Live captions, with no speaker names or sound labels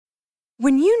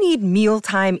When you need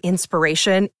mealtime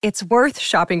inspiration, it's worth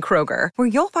shopping Kroger, where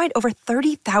you'll find over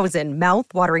 30,000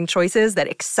 mouth-watering choices that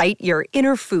excite your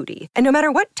inner foodie. And no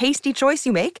matter what tasty choice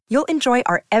you make, you'll enjoy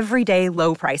our everyday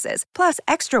low prices, plus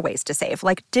extra ways to save,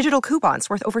 like digital coupons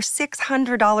worth over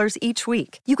 $600 each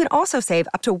week. You can also save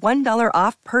up to $1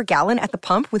 off per gallon at the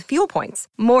pump with fuel points.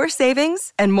 More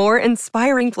savings and more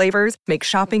inspiring flavors make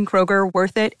shopping Kroger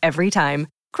worth it every time.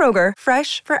 Kroger,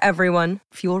 fresh for everyone.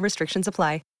 Fuel restrictions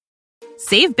apply.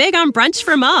 Save big on brunch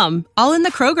for mom, all in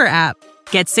the Kroger app.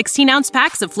 Get 16-ounce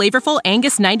packs of flavorful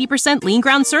Angus 90% lean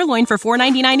ground sirloin for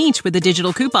 $4.99 each with a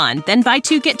digital coupon. Then buy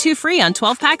 2, get 2 free on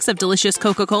 12 packs of delicious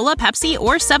Coca-Cola, Pepsi,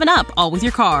 or 7-Up, all with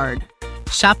your card.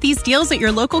 Shop these deals at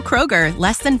your local Kroger,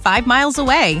 less than 5 miles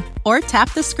away. Or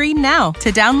tap the screen now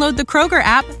to download the Kroger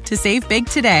app to save big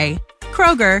today.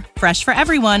 Kroger, fresh for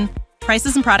everyone.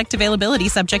 Prices and product availability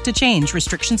subject to change.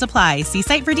 Restrictions apply. See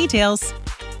site for details.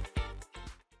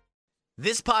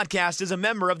 This podcast is a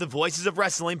member of the Voices of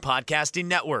Wrestling Podcasting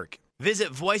Network.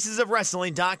 Visit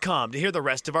voicesofwrestling.com to hear the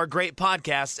rest of our great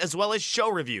podcasts, as well as show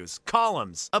reviews,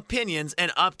 columns, opinions,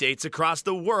 and updates across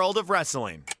the world of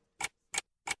wrestling.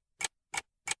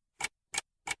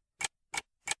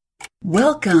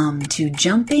 Welcome to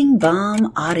Jumping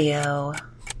Bomb Audio.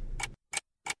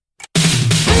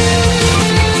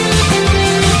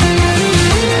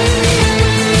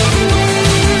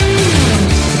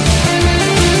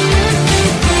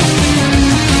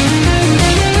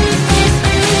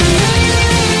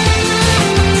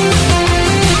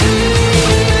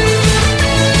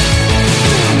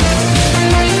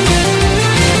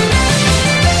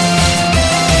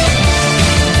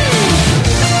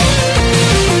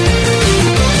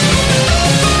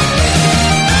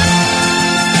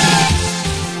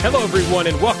 Hello, everyone,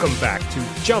 and welcome back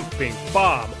to Jumping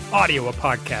Bomb Audio, a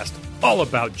podcast all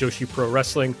about Joshi Pro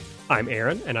Wrestling. I'm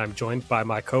Aaron, and I'm joined by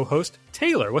my co-host,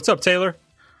 Taylor. What's up, Taylor?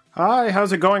 Hi,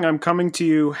 how's it going? I'm coming to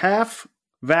you half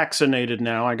vaccinated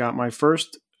now. I got my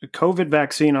first COVID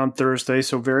vaccine on Thursday,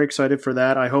 so very excited for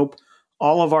that. I hope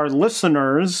all of our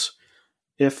listeners,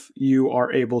 if you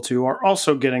are able to, are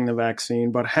also getting the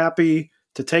vaccine, but happy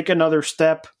to take another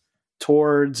step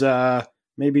towards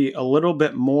maybe a little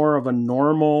bit more of a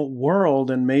normal world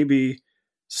and maybe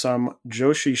some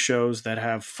Joshi shows that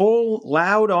have full,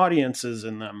 loud audiences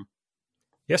in them.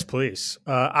 Yes, please.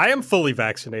 I am fully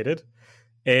vaccinated,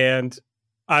 and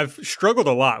I've struggled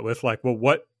a lot with, like, well,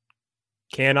 what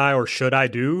can I or should I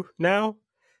do now?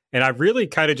 And I really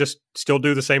kind of just still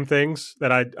do the same things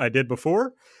that I did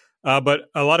before. But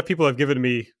a lot of people have given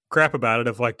me crap about it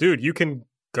of like, dude, you can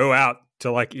go out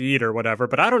to like eat or whatever,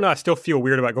 but I don't know. I still feel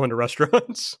weird about going to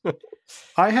restaurants.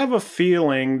 I have a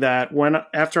feeling that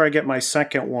after I get my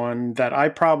second one, that I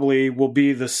probably will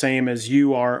be the same as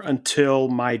you are until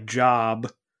my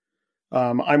job.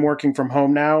 I'm working from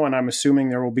home now, and I'm assuming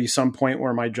there will be some point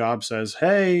where my job says,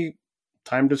 hey,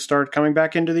 time to start coming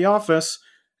back into the office.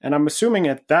 And I'm assuming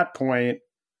at that point,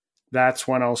 that's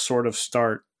when I'll sort of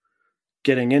start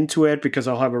getting into it, because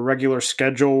I'll have a regular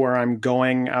schedule where I'm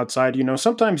going outside. You know,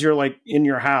 sometimes you're like in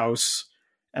your house,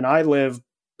 and I live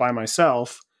by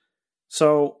myself,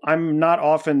 so I'm not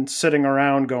often sitting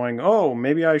around going, oh,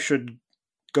 maybe I should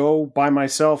go by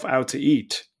myself out to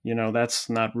eat. You know, that's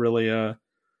not really a,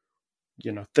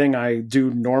 thing I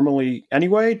do normally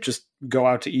anyway, just go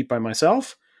out to eat by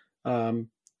myself.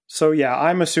 So yeah,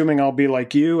 I'm assuming I'll be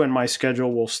like you, and my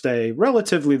schedule will stay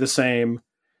relatively the same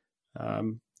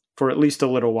for at least a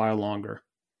little while longer.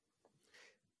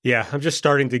 Yeah, I'm just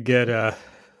starting to get, a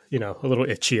little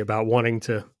itchy about wanting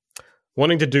to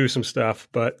do some stuff.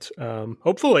 But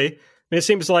hopefully, it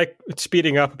seems like it's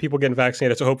speeding up, people getting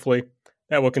vaccinated. So hopefully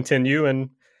that will continue. And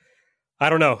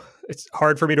I don't know. It's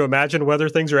hard for me to imagine whether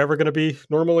things are ever going to be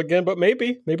normal again, but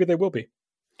maybe they will be.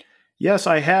 Yes,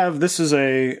 I have. This is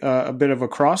a bit of a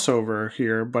crossover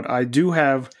here, but I do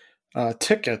have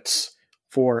tickets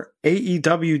for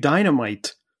AEW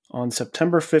Dynamite on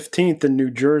September 15th in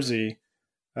New Jersey.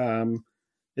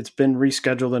 It's been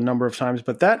rescheduled a number of times,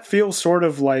 but that feels sort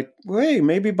of like, hey,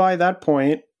 maybe by that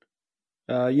point,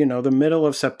 the middle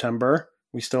of September,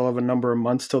 we still have a number of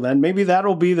months till then. Maybe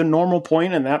that'll be the normal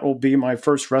point, and that will be my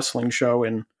first wrestling show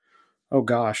in,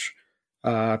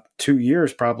 2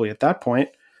 years probably at that point.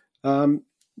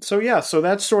 So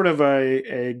that's sort of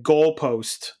a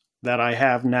goalpost that I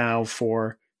have now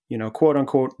for, quote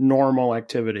unquote, normal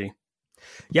activity.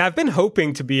 Yeah, I've been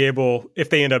hoping to be able, if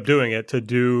they end up doing it, to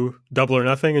do Double or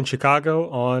Nothing in Chicago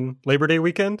on Labor Day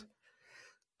weekend.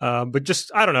 But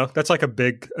just, I don't know, that's like a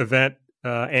big event.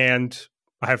 And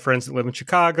I have friends that live in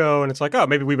Chicago, and it's like, oh,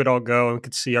 maybe we would all go and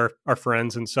could see our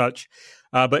friends and such.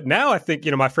 But now I think,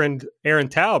 my friend Aaron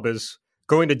Taub is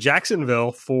going to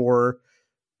Jacksonville for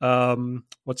or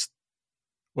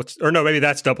no, maybe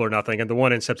that's Double or Nothing, and the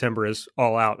one in September is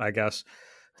All Out, I guess.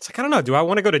 It's like, I don't know. Do I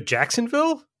want to go to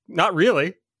Jacksonville? Not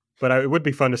really, but it would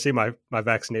be fun to see my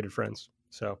vaccinated friends.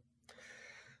 So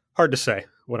hard to say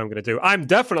what I'm going to do. I'm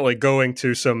definitely going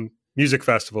to some music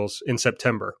festivals in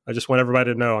September. I just want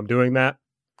everybody to know I'm doing that.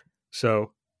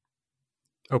 So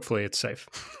hopefully it's safe.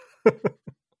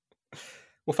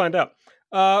 We'll find out.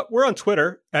 We're on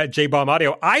Twitter at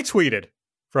JBombAudio. I tweeted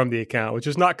from the account, which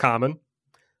is not common,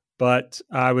 but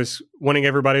I was wanting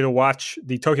everybody to watch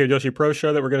the Tokyo Joshi Pro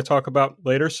show that we're going to talk about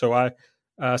later. So I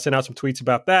sent out some tweets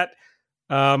about that.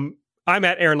 I'm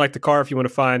at Aaron Like the Car if you want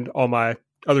to find all my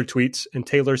other tweets, and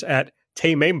Taylor's at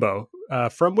Taymambo,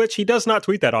 from which he does not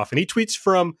tweet that often. He tweets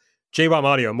from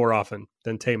JBombAudio more often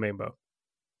than Taymambo.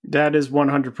 That is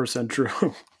 100%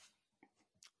 true.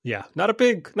 Yeah, not a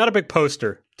big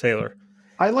poster, Taylor.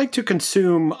 I like to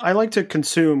consume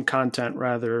content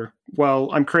rather. Well,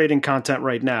 I'm creating content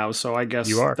right now, so I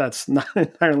guess that's not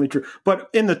entirely true. But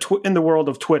in the world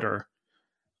of Twitter,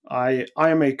 I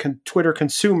am a Twitter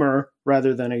consumer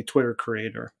rather than a Twitter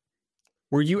creator.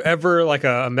 Were you ever like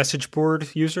a message board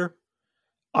user?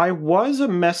 I was a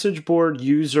message board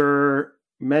user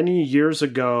many years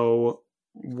ago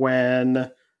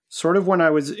when I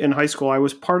was in high school. I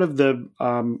was part of the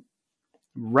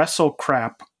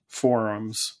WrestleCrap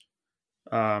forums,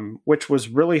 which was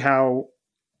really how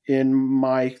in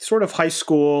my sort of high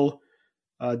school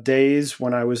days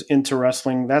when I was into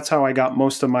wrestling, that's how I got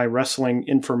most of my wrestling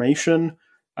information.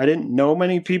 I didn't know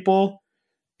many people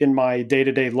in my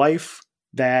day-to-day life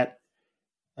that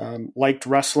liked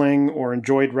wrestling or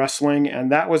enjoyed wrestling.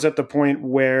 And that was at the point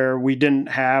where we didn't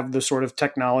have the sort of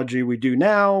technology we do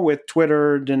now with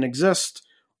Twitter didn't exist,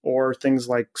 or things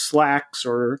like Slacks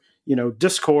or,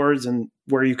 Discords, and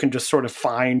where you can just sort of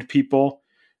find people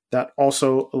that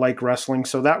also like wrestling.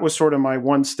 So that was sort of my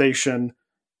one station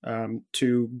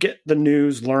to get the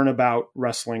news, learn about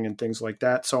wrestling and things like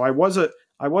that. So I was a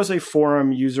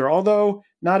forum user, although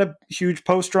not a huge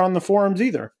poster on the forums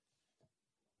either.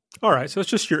 All right, so it's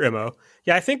just your MO.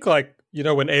 Yeah, I think when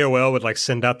AOL would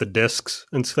send out the discs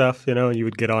and stuff, and you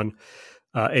would get on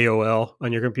AOL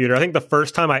on your computer. I think the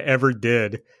first time I ever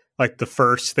did, the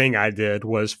first thing I did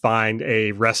was find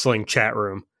a wrestling chat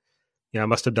room. I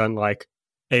must have done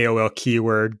AOL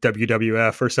keyword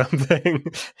WWF or something.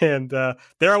 And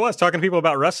there I was talking to people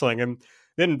about wrestling. And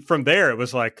then from there, it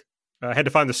was I had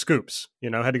to find the scoops,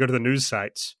 had to go to the news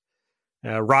sites,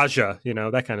 Raja,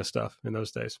 that kind of stuff in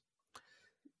those days.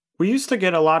 We used to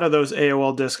get a lot of those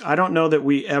AOL discs. I don't know that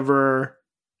we ever...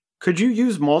 Could you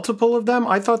use multiple of them?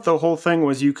 I thought the whole thing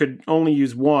was you could only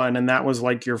use one, and that was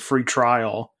your free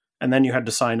trial, and then you had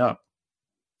to sign up.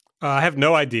 I have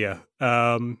no idea.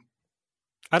 I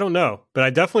don't know, but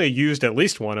I definitely used at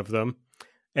least one of them.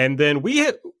 And then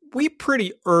we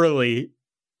pretty early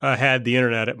had the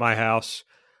internet at my house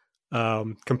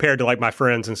compared to my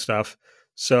friends and stuff.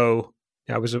 So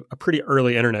I was a pretty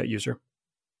early internet user.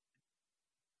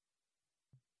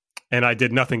 And I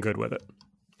did nothing good with it.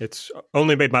 It's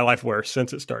only made my life worse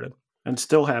since it started. And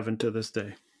still haven't to this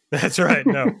day. That's right.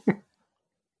 No.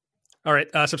 All right.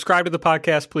 Subscribe to the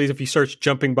podcast, please. If you search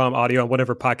Jumping Bomb Audio on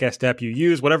whatever podcast app you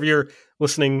use, whatever you're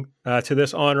listening to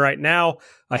this on right now,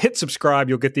 hit subscribe.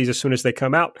 You'll get these as soon as they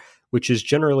come out, which is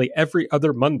generally every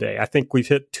other Monday. I think we've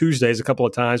hit Tuesdays a couple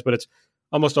of times, but it's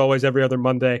almost always every other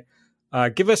Monday.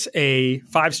 Give us a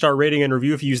 5-star rating and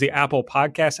review if you use the Apple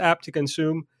Podcast app to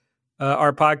consume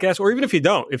our podcast, or even if you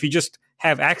don't, if you just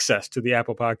have access to the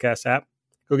Apple Podcast app,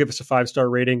 go give us a 5-star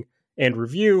rating and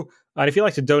review. And if you'd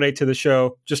like to donate to the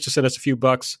show, just to send us a few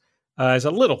bucks as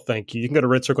a little thank you, you can go to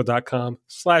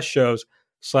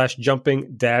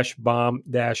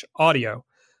redcircle.com/shows/jumping-bomb-audio.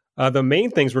 The main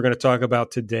things we're going to talk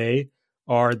about today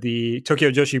are the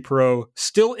Tokyo Joshi Pro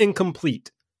Still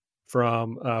Incomplete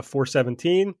from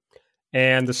 417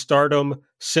 and the Stardom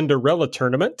Cinderella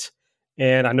Tournament.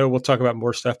 And I know we'll talk about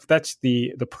more stuff, but that's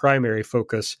the primary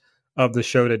focus of the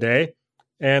show today.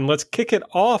 And let's kick it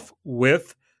off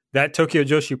with that Tokyo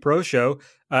Joshi Pro show.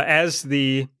 My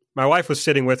wife was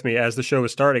sitting with me as the show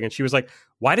was starting, and she was like,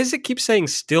 "Why does it keep saying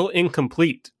still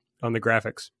incomplete on the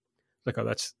graphics?" Oh,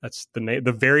 that's the name,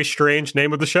 the very strange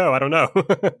name of the show. I don't know.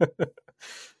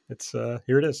 It's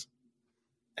here it is.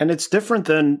 And it's different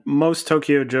than most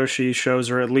Tokyo Joshi shows,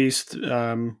 or at least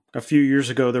a few years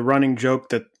ago, the running joke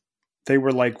that they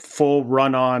were full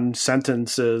run-on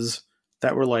sentences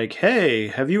that were "Hey,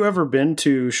 have you ever been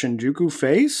to Shinjuku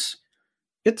Face?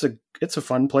 It's a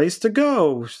fun place to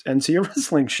go and see a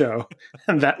wrestling show."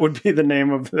 And that would be the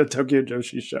name of the Tokyo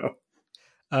Joshi show.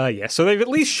 Yeah, so they've at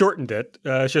least shortened it.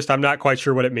 It's just I'm not quite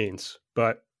sure what it means,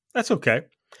 but that's okay.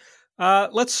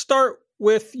 Let's start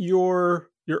with your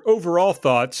overall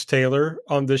thoughts, Taylor,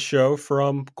 on this show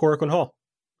from Korakuen Hall.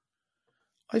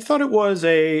 I thought it was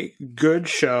a good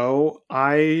show.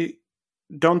 I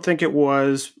don't think it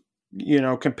was,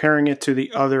 comparing it to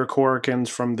the other Korakuens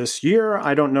from this year,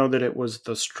 I don't know that it was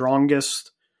the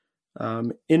strongest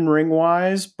in-ring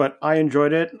wise, but I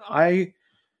enjoyed it.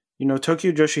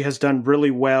 Tokyo Joshi has done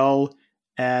really well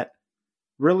at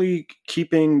really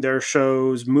keeping their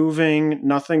shows moving.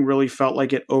 Nothing really felt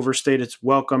like it overstayed its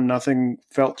welcome. Nothing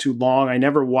felt too long. I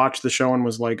never watched the show and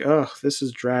was like, ugh, this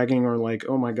is dragging, or like,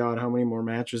 oh my God, how many more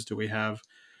matches do we have?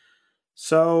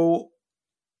 So,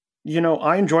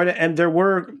 I enjoyed it. And there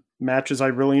were matches I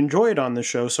really enjoyed on the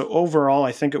show. So overall,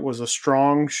 I think it was a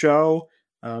strong show.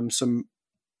 Some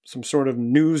sort of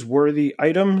newsworthy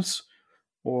items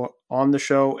on the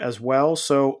show as well.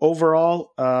 So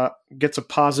overall, gets a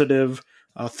positive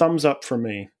thumbs up for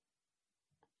me.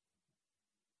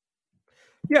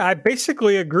 Yeah, I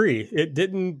basically agree. It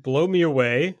didn't blow me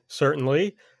away,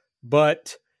 certainly,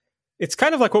 but it's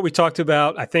kind of like what we talked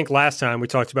about, I think last time we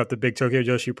talked about the Big Tokyo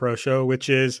Joshi Pro Show, which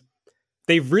is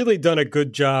they've really done a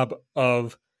good job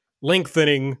of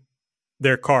lengthening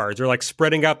their cards, or like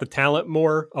spreading out the talent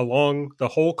more along the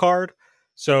whole card.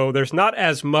 So there's not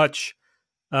as much,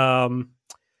 there's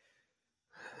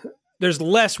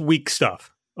less weak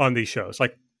stuff on these shows.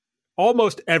 Like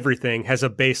almost everything has a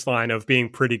baseline of being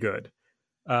pretty good.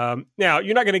 Now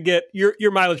you're not going to get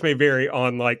your mileage may vary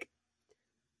on like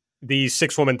these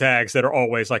 6-woman tags that are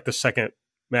always like the second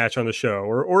match on the show,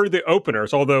 or the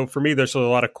openers. Although for me, there's a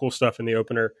lot of cool stuff in the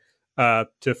opener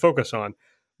to focus on.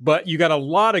 But you got a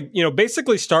lot of,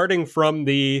 basically starting from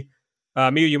the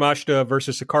Miyu Yamashita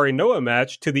versus Hikari Noa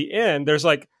match to the end, there's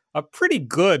like a pretty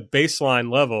good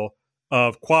baseline level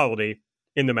of quality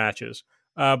in the matches.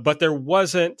 But there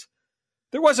wasn't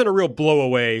a real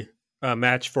blowaway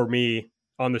match for me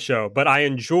on the show. But I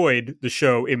enjoyed the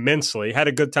show immensely. Had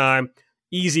a good time,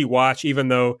 easy watch, even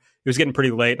though it was getting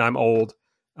pretty late and I'm old.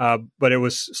 But it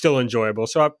was still enjoyable.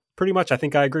 So I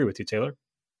think I agree with you, Taylor.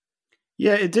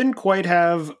 Yeah, it didn't quite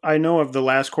have, I know of the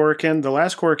last Korakuen. The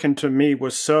last Korakuen to me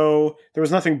was there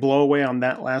was nothing blowaway on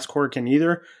that last Korakuen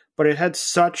either, but it had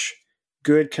such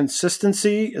good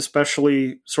consistency,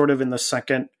 especially sort of in the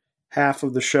second half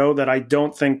of the show, that I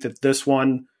don't think that this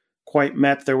one quite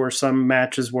met. There were some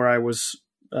matches where I was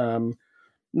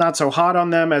not so hot on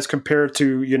them as compared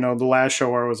to, the last show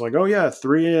where I was like, oh yeah,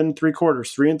 3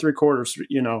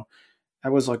 3/4. I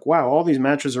was like, wow, all these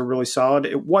matches are really solid.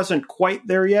 It wasn't quite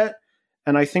there yet.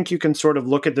 And I think you can sort of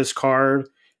look at this card,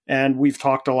 and we've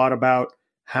talked a lot about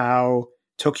how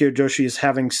Tokyo Joshi is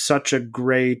having such a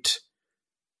great,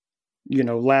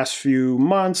 last few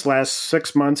months, last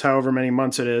 6 months, however many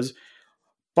months it is.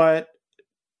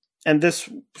 And this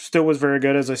still was very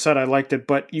good. As I said, I liked it,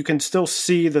 but you can still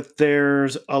see that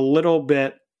there's a little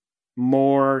bit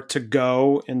more to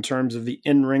go in terms of the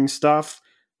in-ring stuff,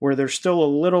 where there's still a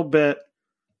little bit,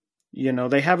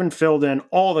 they haven't filled in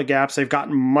all the gaps. They've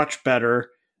gotten much better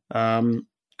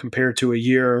compared to a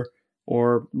year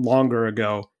or longer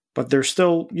ago. But there's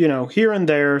still, here and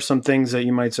there, some things that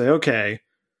you might say, okay,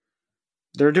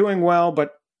 they're doing well,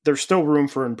 but there's still room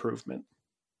for improvement.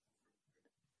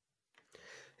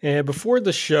 And before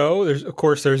the show,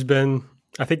 there's been,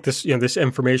 I think this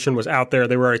information was out there.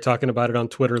 They were already talking about it on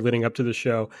Twitter leading up to the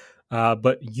show.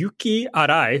 But Yuki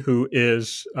Arai, who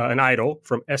is an idol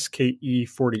from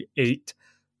SKE48,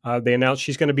 they announced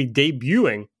she's going to be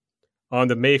debuting on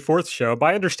the May 4th show.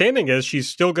 My understanding is she's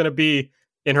still going to be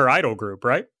in her idol group,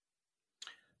 right?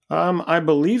 I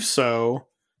believe so.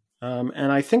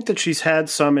 And I think that she's had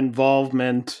some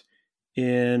involvement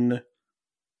in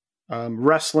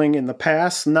wrestling in the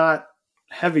past, not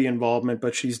heavy involvement,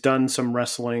 but she's done some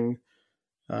wrestling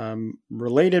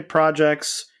related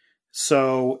projects.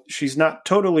 So she's not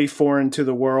totally foreign to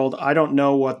the world. I don't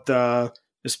know what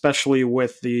especially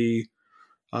with the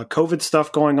COVID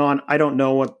stuff going on, I don't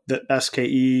know what the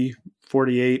SKE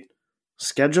 48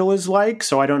 schedule is like.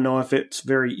 So I don't know if it's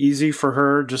very easy for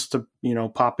her just to,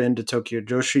 pop into Tokyo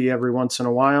Joshi every once in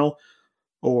a while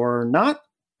or not.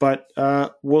 But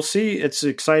we'll see. It's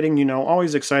exciting,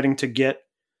 always exciting to get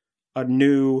a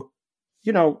new,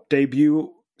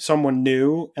 debut, someone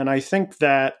new. And I think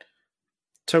that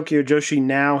Tokyo Joshi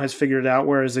now has figured it out,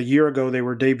 whereas a year ago they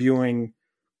were debuting,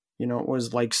 it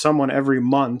was like someone every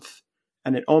month,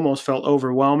 and it almost felt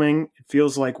overwhelming. It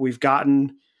feels like we've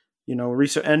gotten,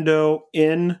 Risa Endo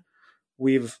in,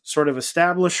 we've sort of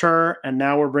established her, and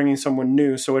now we're bringing someone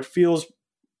new. So it feels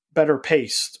better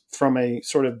paced from a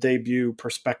sort of debut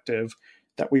perspective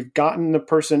that we've gotten the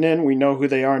person in, we know who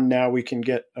they are, now we can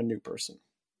get a new person.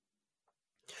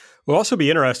 Will also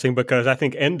be interesting because I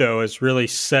think Endo has really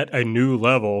set a new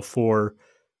level for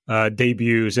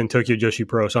debuts in Tokyo Joshi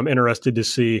Pro. So I'm interested to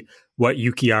see what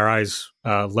Yuki Arai's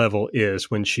level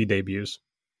is when she debuts.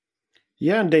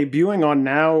 Yeah, and debuting on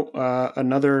now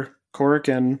another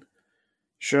Korakuen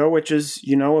show, which is,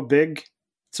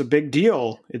 it's a big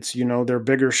deal. It's, they're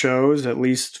bigger shows, at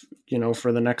least,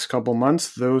 for the next couple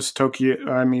months. Those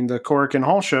the Korakuen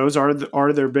Hall shows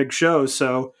are their big shows.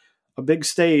 So a big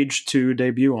stage to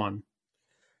debut on.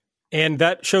 And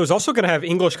that show is also going to have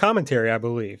English commentary, I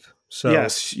believe. So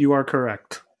yes, you are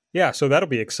correct. Yeah, so that'll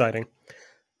be exciting.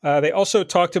 They also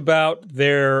talked about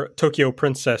their Tokyo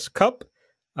Princess Cup.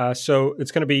 So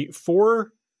it's going to be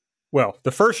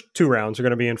the first 2 rounds are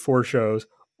going to be in 4 shows,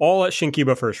 all at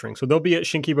Shinkiba First Ring. So they'll be at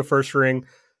Shinkiba First Ring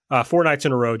 4 nights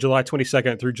in a row, July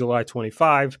 22nd through July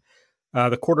 25.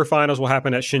 The quarterfinals will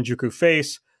happen at Shinjuku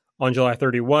Face on July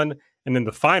 31, and then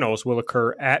the finals will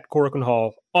occur at Korakuen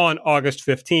Hall on August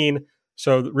 15.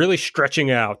 So really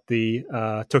stretching out the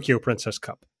Tokyo Princess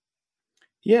Cup.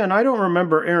 Yeah, and I don't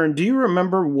remember, Aaron, do you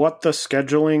remember what the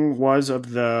scheduling was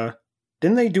of the...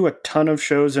 Didn't they do a ton of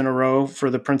shows in a row for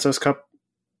the Princess Cup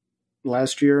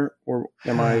last year? Or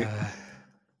am I...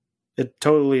 It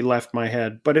totally left my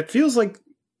head. But it feels like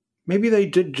maybe they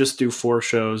did just do 4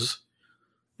 shows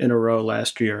in a row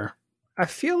last year. I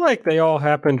feel like they all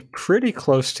happened pretty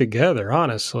close together,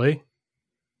 honestly.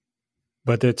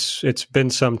 But it's been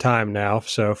some time now,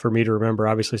 so for me to remember,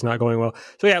 obviously it's not going well.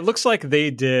 So yeah, it looks like they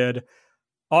did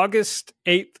August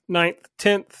 8th, 9th,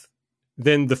 10th,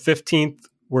 then the 15th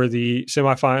were the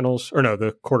semifinals, or no,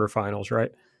 the quarterfinals,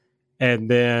 right? And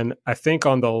then I think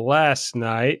on the last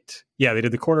night, they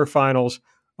did the quarterfinals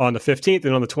on the 15th,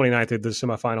 and on the 29th, they did the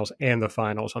semifinals and the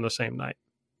finals on the same night.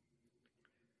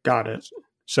 Got it.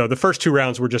 So the first 2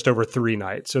 rounds were just over 3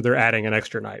 nights, so they're adding an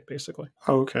extra night, basically.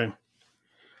 Okay.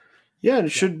 Yeah,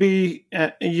 it should be,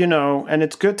 and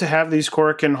it's good to have these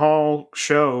Korakuen Hall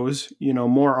shows,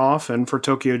 more often for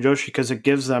Tokyo Joshi, because it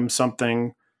gives them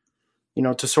something,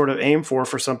 to sort of aim for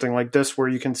something like this, where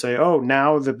you can say, oh,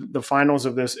 now the finals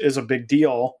of this is a big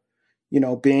deal,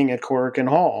 being at Korakuen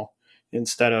Hall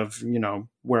instead of,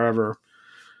 wherever,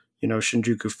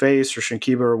 Shinjuku Face or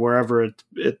Shinkiba or wherever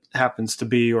it happens to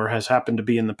be or has happened to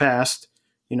be in the past.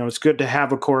 It's good to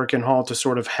have a Korakuen Hall to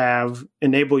sort of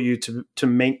enable you to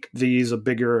make these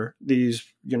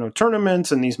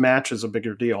tournaments and these matches a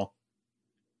bigger deal.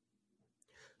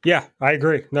 Yeah, I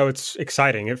agree. No, it's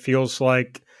exciting. It feels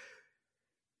like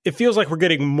we're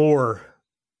getting more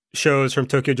shows from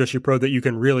Tokyo Joshi Pro that you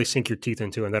can really sink your teeth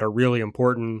into and that are really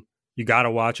important. You got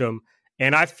to watch them.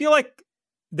 And I feel like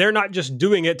they're not just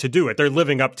doing it to do it. They're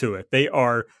living up to it. They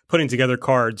are putting together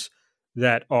cards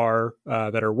that are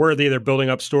worthy. They're building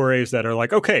up stories that are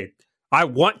like, okay, I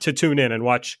want to tune in and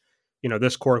watch,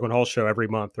 this Korakuen Hall show every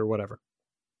month or whatever.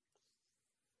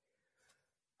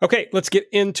 Okay, let's get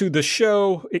into the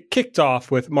show. It kicked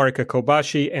off with Marika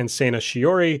Kobashi and Seina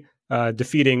Shiori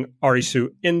defeating Arisu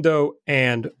Endo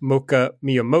and Moka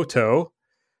Miyamoto.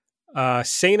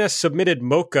 Seina submitted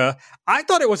Moka. I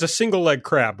thought it was a single leg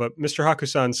crab, but Mr.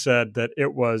 Hakusan said that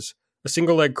it was a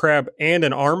single leg crab and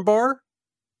an arm bar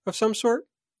of some sort.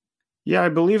 Yeah, I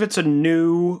believe it's a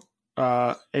debuting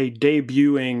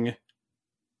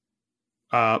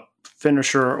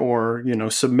finisher or,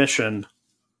 submission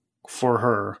for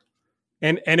her.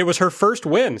 And it was her first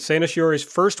win, Seina Shiori's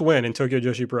first win in Tokyo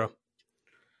Joshi Pro.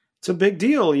 It's a big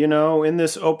deal, in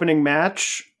this opening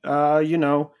match,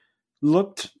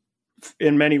 looked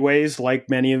in many ways like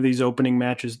many of these opening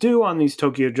matches do on these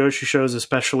Tokyo Joshi shows,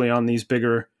 especially on these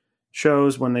bigger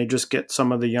shows when they just get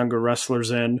some of the younger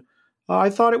wrestlers in. I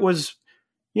thought it was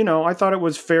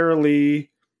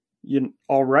fairly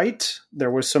all right.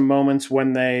 There was some moments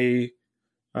when they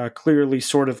clearly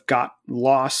sort of got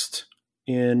lost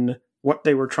in what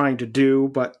they were trying to do.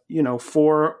 But,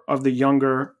 4 of the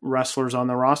younger wrestlers on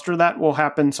the roster, that will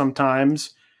happen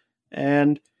sometimes.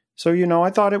 And so, I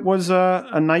thought it was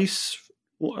a nice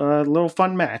little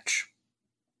fun match.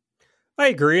 I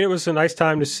agree. It was a nice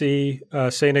time to see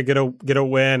Seina get a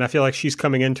win. I feel like she's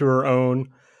coming into her own.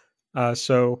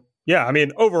 So, yeah, I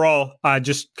mean, overall, I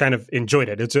just kind of enjoyed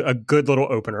it. It's a good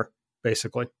little opener,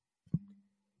 basically.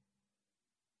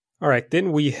 All right,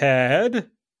 then we had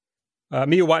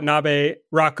Miyu Watanabe,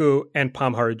 Raku, and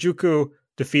Pam Harajuku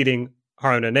defeating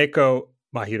Haruna Neko,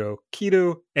 Mahiro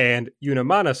Kiru, and Yuna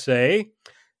Manase.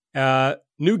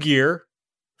 New gear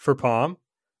for Pam.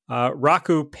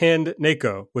 Raku pinned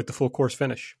Neko with the full course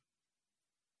finish.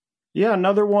 Yeah,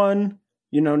 another one,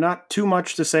 not too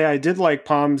much to say. I did like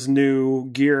Palm's new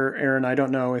gear, Aaron. I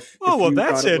don't know if well, you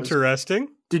that's thought interesting.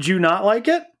 Did you not like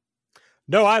it?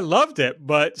 No, I loved it,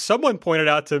 but someone pointed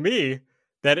out to me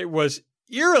that it was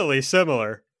eerily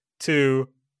similar to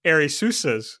Eri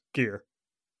Sousa's gear.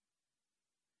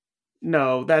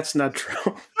 No, that's not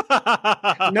true.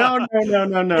 No.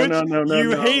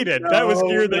 You hated. That was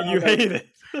gear that you hated.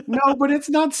 No, but it's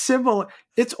not similar.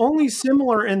 It's only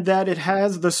similar in that it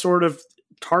has the sort of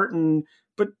tartan,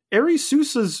 but Eri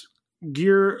Sousa's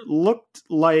gear looked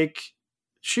like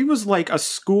she was like a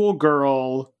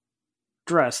schoolgirl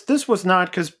dress. This was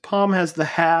not, because Palm has the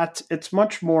hat. It's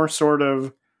much more sort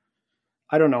of,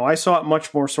 I don't know. I saw it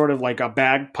much more sort of like a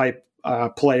bagpipe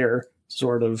player,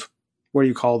 sort of. What do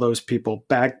you call those people?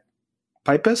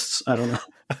 Bagpipists? I don't know.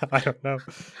 I don't know.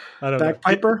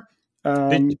 Bagpiper?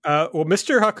 Well,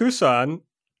 Mr. Hakusan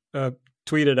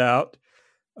tweeted out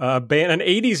an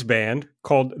 80s band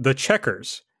called The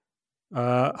Checkers.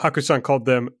 Hakusan called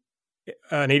them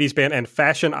an 80s band and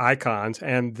fashion icons,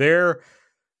 and their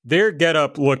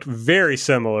getup looked very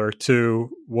similar to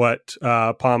what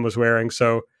Palm was wearing.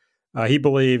 So he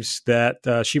believes that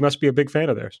she must be a big fan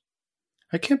of theirs.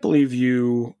 I can't believe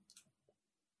you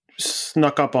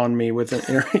snuck up on me with an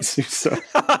Eri Sousa.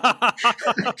 I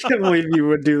can't believe you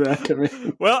would do that to me.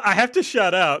 Well, I have to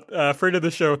shout out a friend of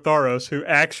the show, Tharos, who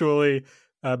actually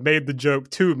made the joke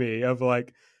to me of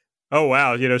like, oh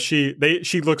wow, she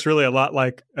looks really a lot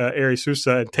like Eri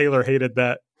Sousa, and Taylor hated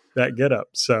that getup.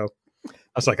 So I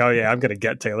was like, oh yeah, I'm gonna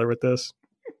get Taylor with this.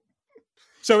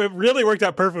 So it really worked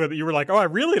out perfectly that you were like, oh, I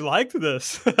really liked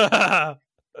this. Yeah,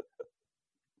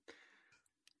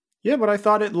 but I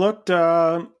thought it looked.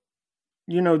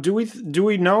 Do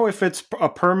we know if it's a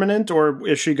permanent, or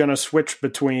is she going to switch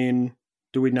between?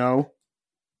 Do we know?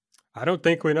 I don't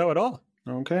think we know at all.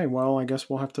 Okay, well, I guess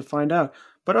we'll have to find out.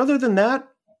 But other than that,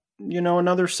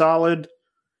 another solid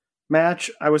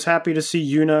match. I was happy to see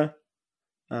Yuna,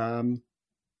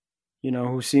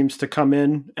 who seems to come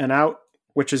in and out,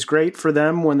 which is great for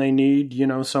them when they need,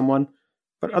 someone.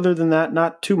 But other than that,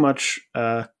 not too much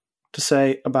to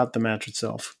say about the match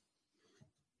itself.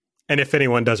 And if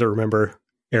anyone doesn't remember,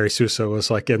 Eri Sousa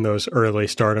was like in those early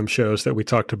Stardom shows that we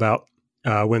talked about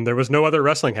when there was no other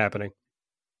wrestling happening.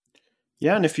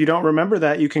 Yeah, and if you don't remember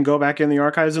that, you can go back in the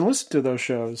archives and listen to those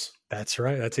shows. That's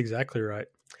right. That's exactly right.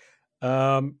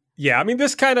 Yeah, I mean,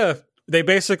 they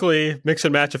basically mix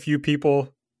and match a few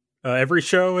people every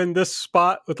show in this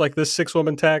spot with like this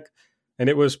 6-woman tag, and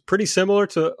it was pretty similar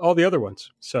to all the other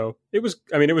ones. So it was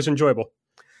enjoyable.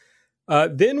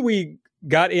 Then we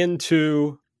got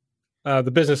into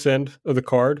the business end of the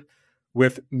card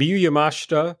with Miyu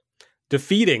Yamashita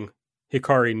defeating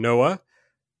Hikari Noa.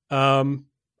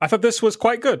 I thought this was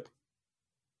quite good.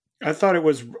 I thought it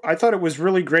was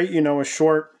really great. A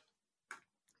short,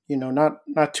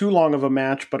 not too long of a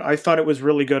match, but I thought it was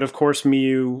really good. Of course,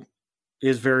 Miyu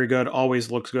is very good, always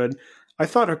looks good. I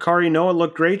thought Hikari Noa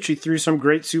looked great. She threw some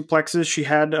great suplexes. She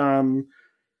had,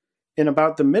 in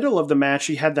about the middle of the match,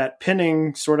 she had that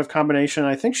pinning sort of combination.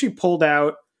 I think she pulled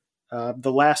out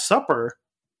The Last Supper,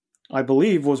 I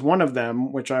believe, was one of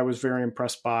them, which I was very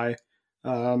impressed by.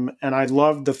 And I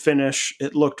loved the finish.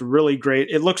 It looked really great.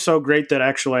 It looked so great that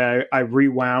actually I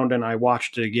rewound and I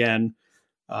watched it again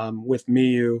with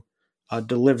Miyu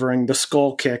delivering the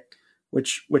skull kick,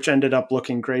 which ended up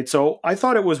looking great. So I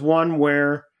thought it was one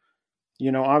where,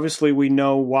 obviously we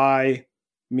know why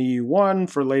Miyu won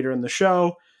for later in the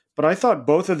show, but I thought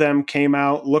both of them came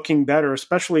out looking better,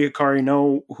 especially Hikari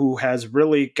Noa, who has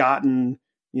really gotten,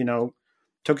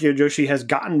 Tokyo Joshi has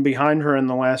gotten behind her in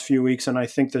the last few weeks, and I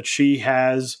think that she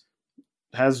has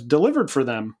delivered for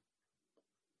them.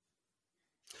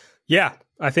 Yeah,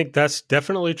 I think that's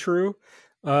definitely true.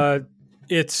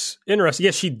 It's interesting.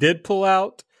 Yes, she did pull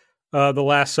out The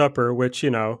Last Supper, which,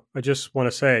 I just want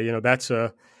to say, that's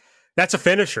a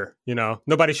finisher.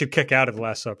 Nobody should kick out of The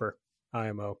Last Supper,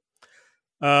 IMO.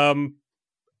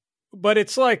 But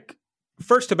it's like,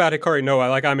 first about Hikari Noa,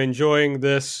 like I'm enjoying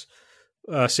this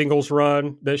singles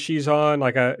run that she's on.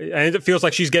 And it feels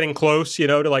like she's getting close,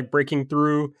 to like breaking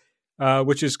through,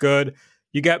 which is good.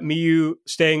 You got Miyu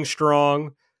staying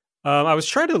strong. I was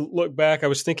trying to look back. I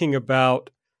was thinking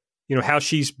about, how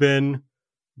she's been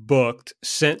booked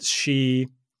since she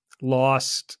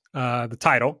lost the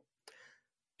title.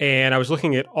 And I was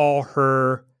looking at all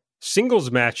her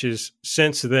singles matches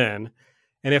since then.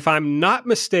 And if I'm not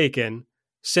mistaken,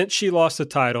 since she lost the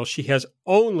title, she has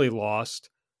only lost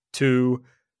to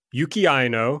Yuki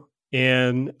Aino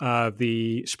in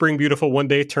the Spring Beautiful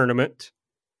one-day tournament.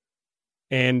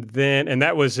 And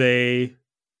that was a,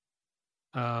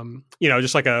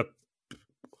 just like a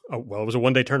it was a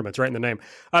one-day tournament. It's right in the name.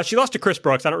 She lost to Chris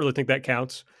Brooks. I don't really think that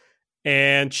counts.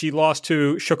 And she lost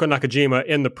to Shoko Nakajima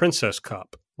in the Princess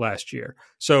Cup last year.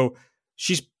 So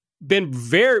she's been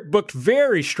booked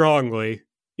very strongly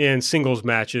in singles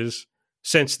matches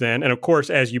since then. And of course,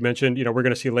 as you mentioned, we're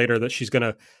going to see later that she's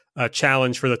going to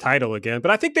challenge for the title again.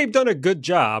 But I think they've done a good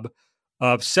job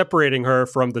of separating her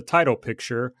from the title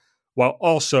picture while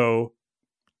also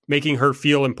making her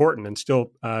feel important and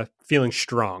still feeling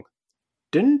strong.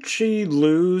 Didn't she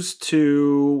lose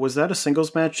to, was that a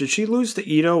singles match? Did she lose to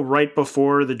Ito right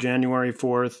before the January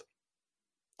 4th?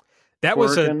 That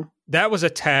was a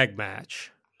tag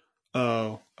match.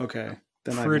 Oh, okay.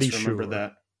 Then Pretty I misremember sure.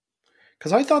 that.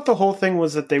 Because I thought the whole thing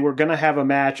was that they were going to have a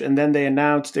match, and then they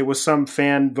announced it was some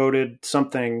fan voted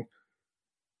something,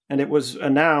 and it was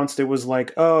announced, it was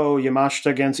like, oh,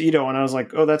 Yamashita against Ito, and I was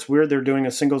like, oh, that's weird, they're doing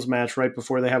a singles match right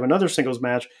before they have another singles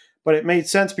match. But it made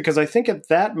sense because I think at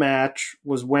that match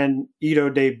was when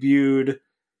Ito debuted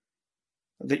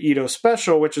the Ito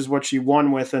special, which is what she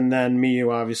won with, and then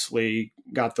Miyu obviously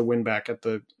got the win back at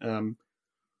the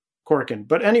Korakuen.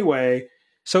 But anyway...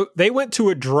 So they went to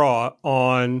a draw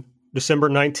on December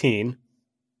 19,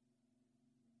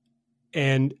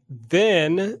 and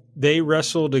then they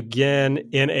wrestled again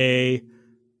in a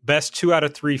best 2 out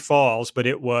of 3 falls, but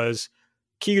it was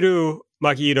Kiru,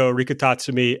 Maki-Ito, Rika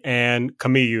Tatsumi, and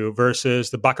Kamiyu versus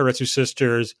the Bakaretsu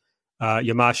sisters,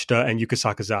 Yamashita and Yuka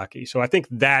Sakazaki. So I think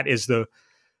that is the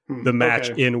match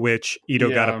in which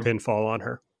Ito got a pinfall on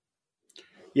her.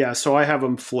 Yeah, so I have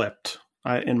them flipped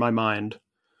in my mind.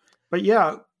 But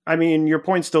yeah, I mean, your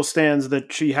point still stands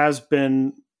that she has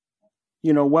been,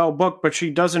 well booked, but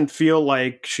she doesn't feel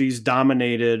like she's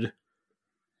dominated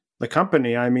the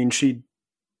company. I mean, she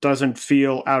doesn't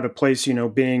feel out of place,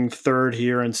 being third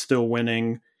here and still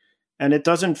winning. And it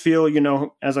doesn't feel,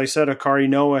 as I said, Hikari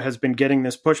Noa has been getting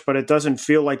this push, but it doesn't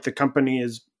feel like the company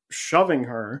is shoving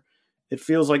her. It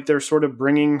feels like they're sort of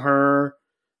bringing her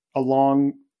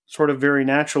along sort of very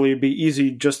naturally. It'd be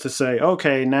easy just to say,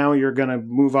 okay, now you're going to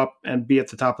move up and be at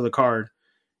the top of the card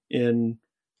in,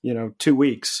 2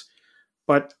 weeks.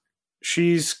 But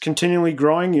she's continually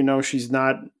growing. She's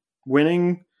not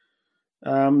winning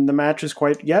the matches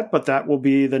quite yet, but that will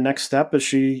be the next step as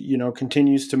she,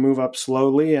 continues to move up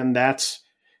slowly. And that's,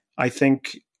 I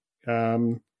think,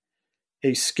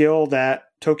 a skill that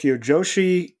Tokyo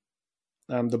Joshi,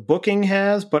 the booking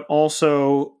has, but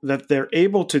also that they're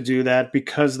able to do that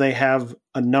because they have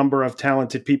a number of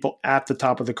talented people at the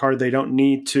top of the card. They don't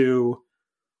need to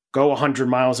go 100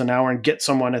 miles an hour and get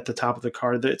someone at the top of the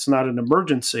card. It's not an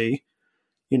emergency,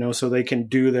 so they can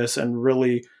do this and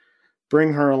really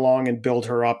bring her along and build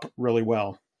her up really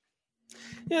well.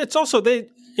 Yeah, it's also,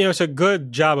 it's a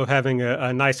good job of having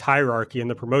a nice hierarchy in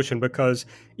the promotion because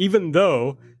even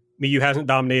though Miyu hasn't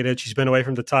dominated, she's been away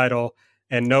from the title,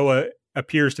 and Noah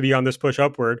appears to be on this push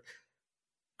upward,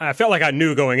 I felt like I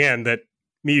knew going in that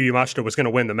Miyu Yamashita was going to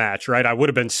win the match, right? I would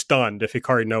have been stunned if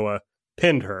Hikari Noa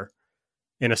pinned her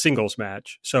in a singles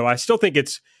match. So I still think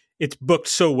it's booked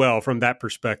so well from that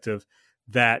perspective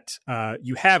that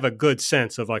you have a good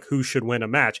sense of like who should win a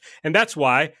match. And that's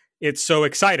why it's so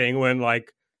exciting when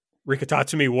like Rika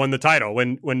Tatsumi won the title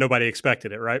when nobody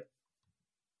expected it, right?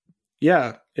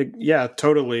 Yeah,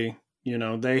 totally.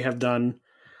 They have done,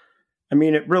 I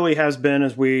mean, it really has been,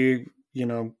 as we,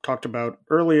 talked about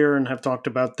earlier and have talked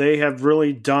about, they have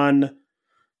really done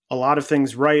a lot of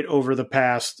things right over the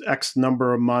past X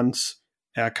number of months,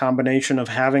 a combination of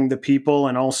having the people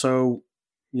and also,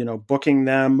 booking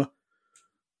them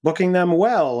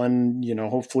well. And,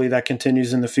 hopefully that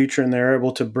continues in the future and they're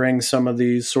able to bring some of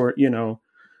these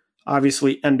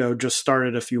obviously Endo just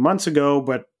started a few months ago,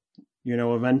 but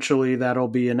eventually that'll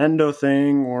be an Endo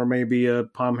thing or maybe a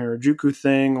Palm Harajuku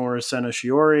thing or a Sena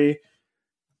Shiori,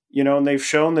 and they've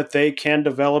shown that they can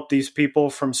develop these people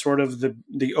from sort of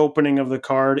the opening of the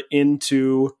card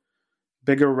into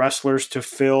bigger wrestlers to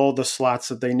fill the slots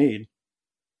that they need.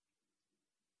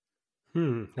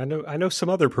 I know some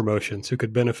other promotions who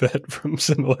could benefit from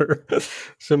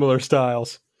similar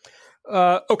styles.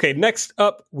 Okay, next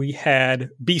up we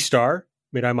had B-Star,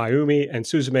 Mirai Mayumi and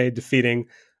Suzume defeating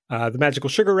the Magical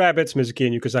Sugar Rabbits, Mizuki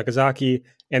and Yuka Sakazaki,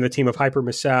 and the team of Hyper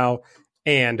Misao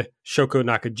and Shoko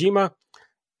Nakajima.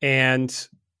 And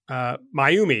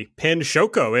Mayumi pinned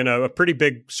Shoko in a pretty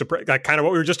big surprise, like kind of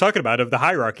what we were just talking about of the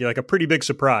hierarchy, like a pretty big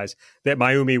surprise that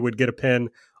Mayumi would get a pin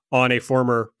on a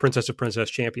former Princess of Princess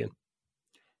champion.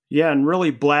 Yeah, and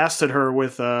really blasted her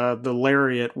with the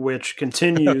lariat, which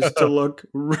continues to look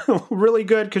really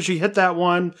good because she hit that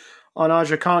one on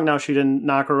Aja Kong. Now, she didn't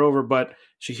knock her over, but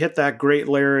she hit that great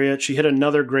lariat. She hit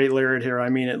another great lariat here. I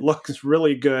mean, it looks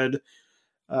really good.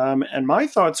 And my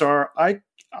thoughts are,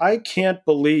 I can't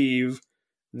believe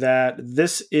that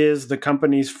this is the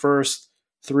company's first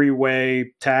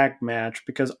three-way tag match,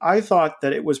 because I thought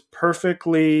that it was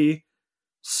perfectly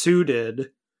suited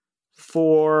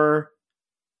for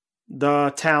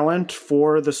the talent,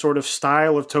 for the sort of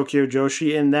style of Tokyo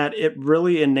Joshi, in that it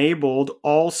really enabled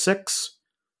all 6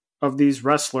 of these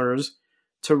wrestlers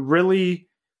to really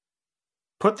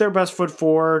put their best foot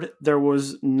forward. There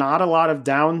was not a lot of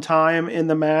downtime in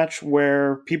the match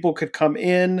where people could come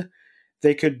in,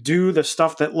 they could do the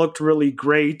stuff that looked really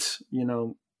great,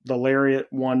 the lariat,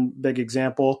 one big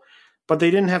example, but they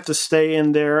didn't have to stay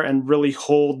in there and really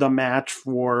hold the match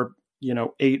for,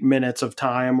 8 minutes of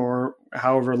time or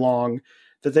however long.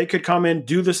 That they could come in,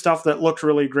 do the stuff that looked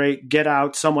really great, get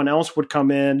out, someone else would come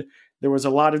in. There was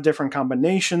a lot of different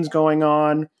combinations going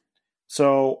on.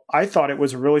 So I thought it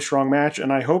was a really strong match,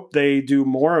 and I hope they do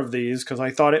more of these, because I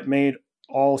thought it made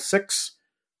all 6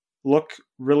 look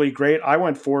really great. I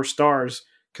went 4 stars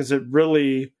because it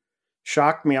really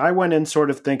shocked me. I went in sort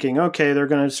of thinking, okay, they're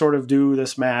going to sort of do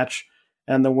this match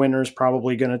and the winner's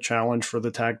probably going to challenge for the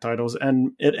tag titles.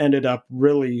 And it ended up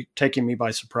really taking me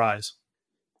by surprise.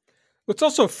 It's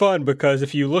also fun because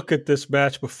if you look at this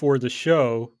match before the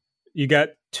show, you got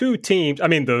 2 teams. I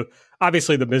mean,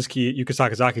 obviously the Mizuki Yuka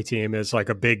Sakazaki team is like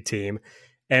a big team.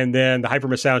 And then the Hyper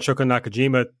Misao and Shoko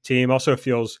Nakajima team also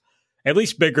feels at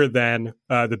least bigger than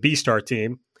the B-Star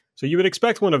team. So you would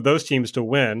expect one of those teams to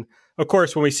win. Of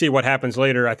course, when we see what happens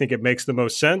later, I think it makes the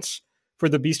most sense for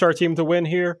the B-Star team to win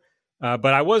here.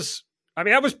 But I was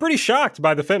pretty shocked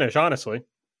by the finish, honestly.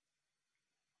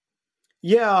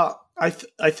 Yeah, I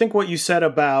think what you said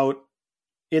about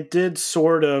it did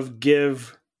sort of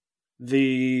give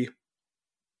it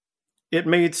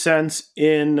made sense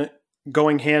in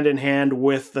going hand in hand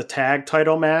with the tag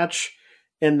title match,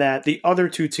 in that the other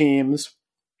 2 teams,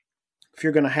 if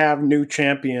you're going to have new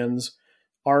champions,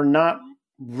 are not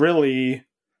really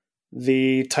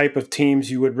the type of teams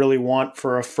you would really want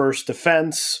for a first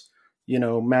defense.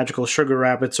 Magical Sugar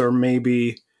Rabbits are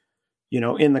maybe,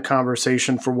 in the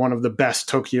conversation for one of the best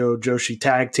Tokyo Joshi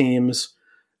tag teams.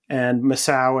 And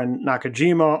Misao and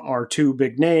Nakajima are 2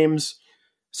 big names.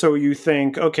 So you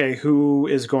think, okay, who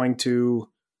is going to,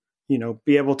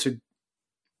 be able to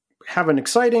have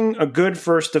a good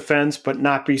first defense, but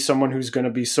not be someone who's going to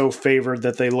be so favored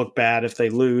that they look bad if they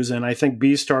lose. And I think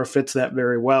B-Star fits that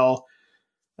very well.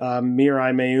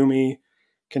 Mirai Mayumi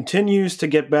continues to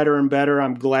get better and better.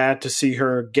 I'm glad to see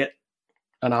her get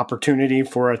an opportunity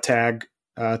for a tag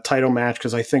title match,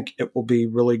 because I think it will be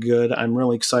really good. I'm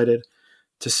really excited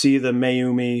to see the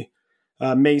Mayumi,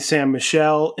 May Sam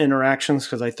Michelle interactions,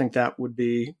 because I think that would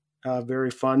be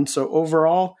very fun. So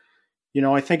overall,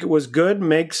 I think it was good.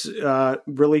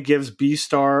 Really gives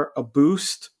B-Star a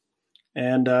boost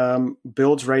and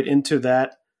builds right into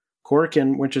that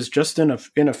Korakuen, which is just in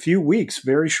a few weeks,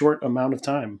 very short amount of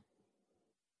time.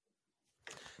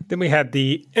 Then we had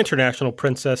the International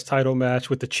Princess title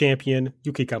match with the champion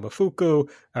Yuki Kamifuku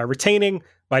retaining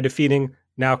by defeating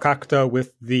Nao Kakuta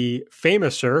with the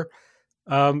Famouser.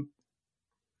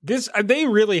 They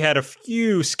really had a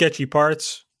few sketchy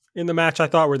parts in the match, I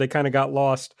thought, where they kind of got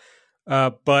lost.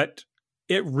 But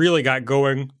it really got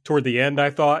going toward the end, I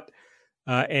thought,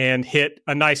 and hit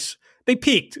a nice... They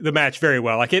peaked the match very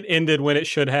well. Like, it ended when it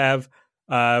should have.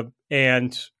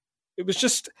 And it was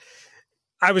just...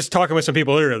 I was talking with some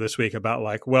people earlier this week about,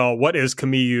 like, well, what is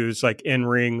Kamiyu's, like,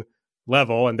 in-ring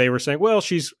level? And they were saying, well,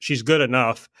 she's good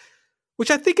enough,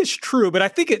 which I think is true, but I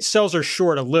think it sells her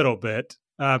short a little bit.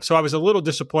 So I was a little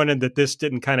disappointed that this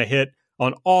didn't kind of hit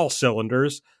on all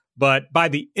cylinders. But by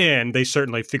the end, they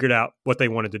certainly figured out what they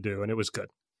wanted to do, and it was good.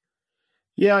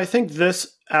 Yeah, I think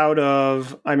this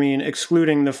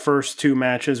excluding the first 2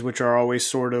 matches, which are always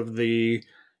sort of the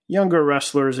younger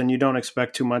wrestlers and you don't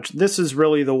expect too much, this is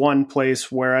really the one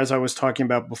place where, as I was talking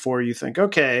about before, you think,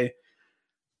 okay,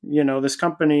 this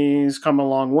company's come a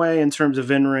long way in terms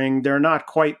of in-ring. They're not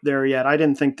quite there yet. I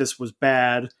didn't think this was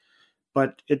bad,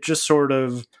 but it just sort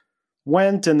of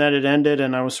went and then it ended,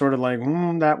 and I was sort of like,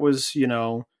 that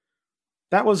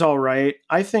was all right.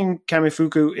 I think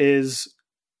Kamifuku is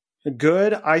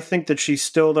good. I think that she's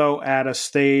still, though, at a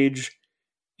stage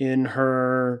in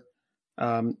her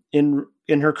in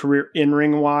her career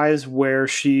in-ring wise where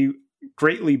she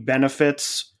greatly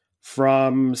benefits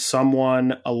from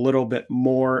someone a little bit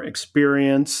more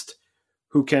experienced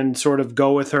who can sort of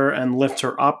go with her and lift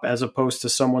her up, as opposed to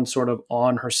someone sort of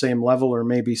on her same level or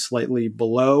maybe slightly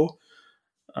below.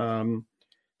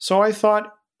 So I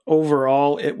thought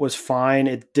overall it was fine.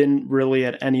 It didn't really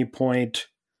at any point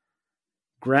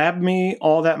grab me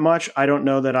all that much. I don't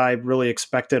know that I really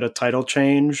expected a title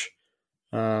change.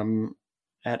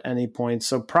 at any point.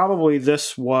 So probably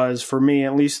this was, for me,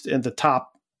 at least in the top,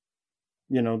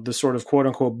 the sort of quote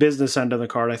unquote business end of the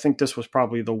card, I think this was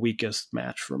probably the weakest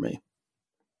match for me.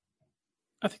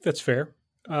 I think that's fair.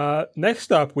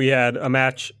 Next up, we had a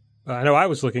match I know I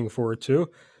was looking forward to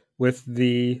with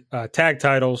the tag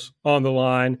titles on the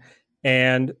line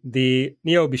and the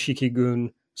Neo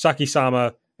Bishiki-gun,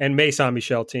 Saki-sama, and Mei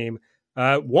Saint-Michel team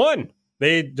won.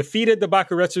 They defeated the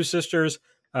Bakuretsu sisters.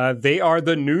 They are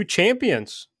the new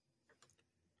champions.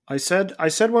 I said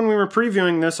when we were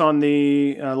previewing this on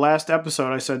the last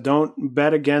episode, I said don't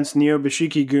bet against Neo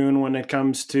Bishiki-gun when it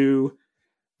comes to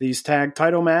these tag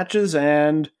title matches,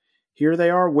 and here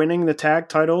they are winning the tag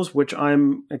titles, which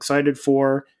I'm excited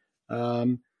for.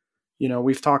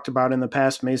 We've talked about in the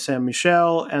past, Mei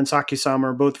Saint-Michel and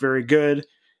Saki-sama are both very good.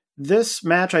 This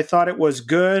match, I thought it was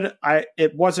good.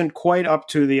 It wasn't quite up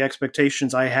to the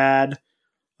expectations I had,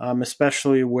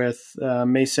 especially with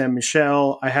Mei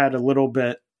Saint-Michel. I had a little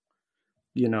bit,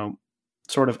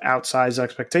 sort of outsized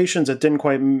expectations.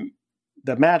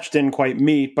 The match didn't quite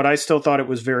meet, but I still thought it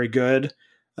was very good.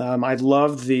 I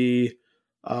loved the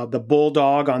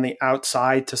bulldog on the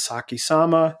outside to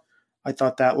Saki-sama. I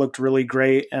thought that looked really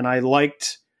great, and I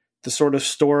liked the sort of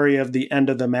story of the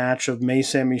end of the match of Mei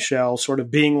Saint-Michel sort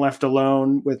of being left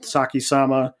alone with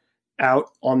Saki-sama out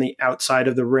on the outside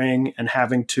of the ring and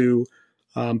having to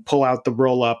pull out the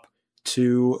roll-up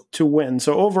to win.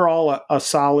 So overall, a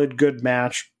solid, good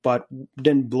match, but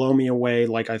didn't blow me away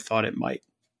like I thought it might.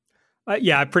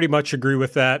 Yeah, I pretty much agree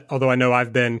with that, although I know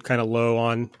I've been kind of low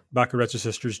on Bakuretsu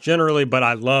sisters generally, but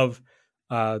I love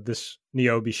this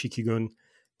Neo Bishiki-gun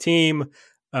team.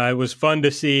 It was fun to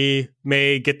see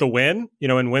Mei get the win,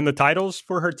 and win the titles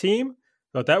for her team.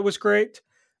 Thought that was great.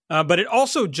 But it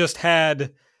also just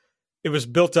it was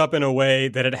built up in a way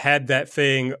that it had that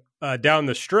thing down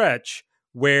the stretch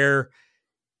where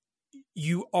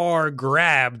you are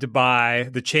grabbed by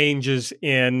the changes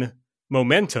in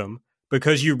momentum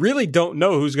because you really don't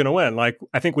know who's going to win. Like,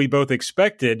 I think we both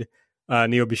expected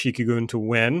Neo Bishiki-gun to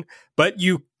win, but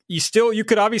you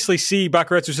could obviously see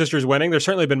Bakuretsu sisters winning. There's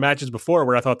certainly been matches before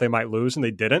where I thought they might lose and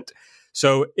they didn't.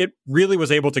 So it really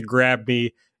was able to grab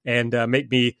me and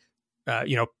make me,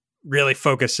 really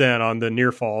focus in on the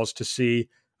near falls to see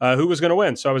who was going to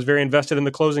win. So I was very invested in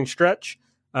the closing stretch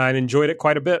and enjoyed it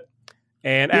quite a bit.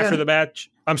 And after the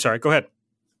match, I'm sorry, go ahead.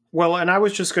 Well, and I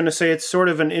was just going to say it's sort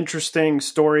of an interesting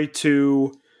story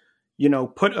to,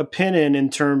 put a pin in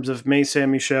terms of Mei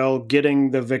Saint-Michel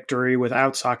getting the victory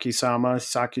without Saki-sama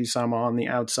on the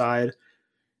outside.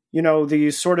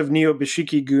 These sort of Neo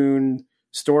Bishiki-gun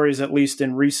stories, at least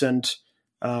in recent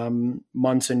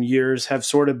months and years, have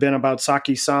sort of been about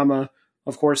Saki-sama,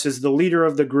 of course, is the leader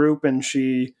of the group, and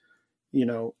she,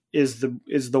 is the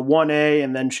 1A,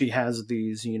 and then she has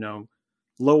these,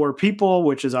 lower people,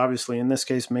 which is obviously in this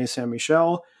case Mei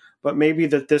Saint-Michel, but maybe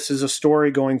that this is a story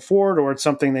going forward, or it's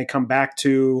something they come back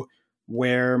to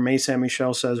where Mei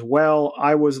Saint-Michel says, well,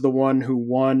 I was the one who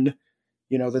won,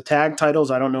 the tag titles.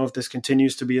 I don't know if this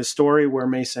continues to be a story where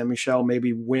Mei Saint-Michel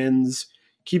maybe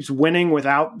keeps winning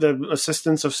without the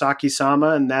assistance of Saki-sama,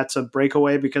 and that's a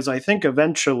breakaway, because I think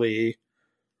eventually,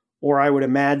 or I would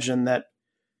imagine that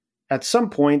at some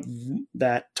point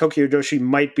that Tokyo Joshi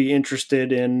might be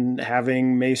interested in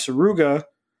having Mei Suruga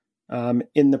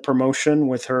in the promotion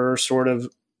with her sort of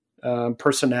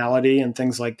personality and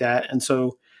things like that. And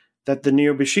so that the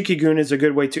Neo Bishiki-gun is a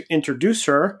good way to introduce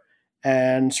her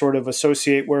and sort of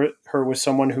associate her with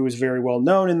someone who is very well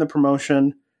known in the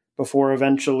promotion before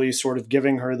eventually sort of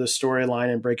giving her the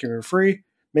storyline and breaking her free.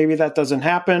 Maybe that doesn't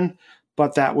happen,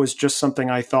 but that was just something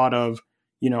I thought of.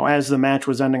 As the match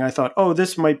was ending, I thought, oh,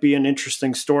 this might be an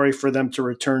interesting story for them to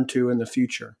return to in the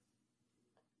future.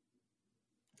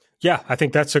 Yeah, I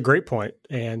think that's a great point,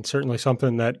 and certainly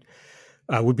something that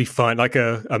would be fun. Like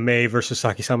a Mei versus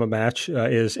Saki-sama match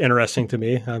is interesting to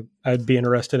me. I'd be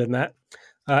interested in that.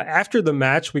 After the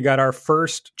match, we got our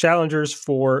first challengers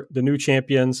for the new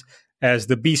champions as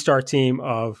the B-Star team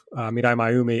of Mirai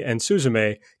Mayumi and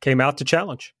Suzume came out to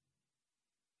challenge.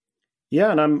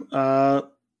 Yeah, and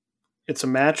it's a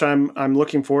match I'm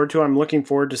looking forward to. I'm looking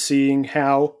forward to seeing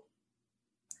how,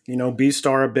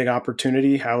 B-Star, a big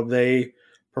opportunity, how they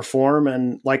perform.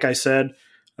 And like I said,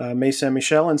 Mei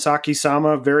Saint-Michel and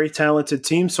Saki-sama, very talented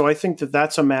team. So I think that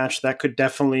that's a match that could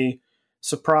definitely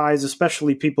surprise,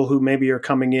 especially people who maybe are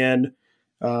coming in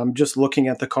just looking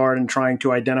at the card and trying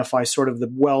to identify sort of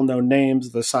the well-known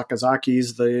names, the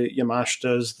Sakazakis, the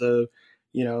Yamashtas, the,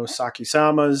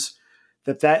 Saki-samas,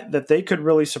 that they could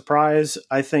really surprise.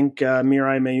 I think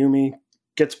Mirai Mayumi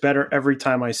gets better every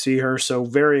time I see her. So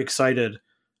very excited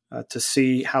to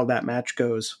see how that match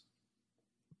goes.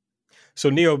 So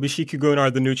Neo Bishikugun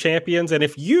are the new champions. And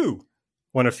if you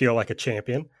want to feel like a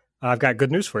champion, I've got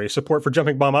good news for you. Support for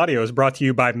Jumping Bomb Audio is brought to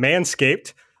you by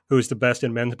Manscaped, who is the best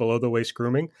in men's below-the-waist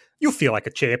grooming. You'll feel like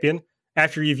a champion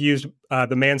after you've used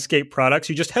the Manscaped products.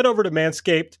 You just head over to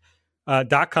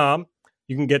manscaped.com.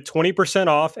 You can get 20%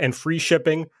 off and free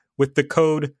shipping with the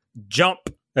code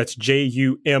JUMP. That's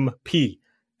JUMP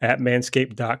at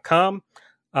manscaped.com.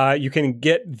 You can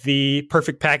get the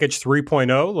Perfect Package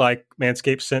 3.0 like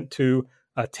Manscaped sent to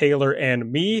Taylor and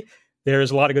me.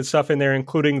 There's a lot of good stuff in there,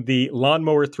 including the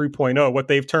Lawnmower 3.0, what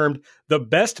they've termed the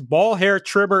best ball hair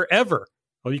trimmer ever.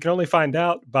 Well, you can only find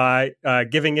out by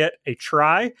giving it a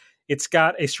try. It's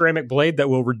got a ceramic blade that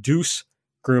will reduce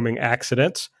grooming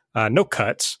accidents. No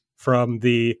cuts from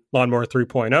the Lawnmower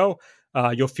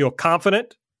 3.0. You'll feel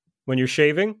confident when you're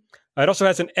shaving. It also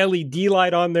has an LED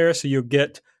light on there, so you'll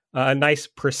get a nice,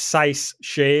 precise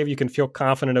shave. You can feel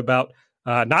confident about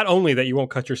not only that you won't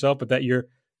cut yourself, but that you're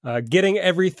getting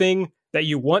everything that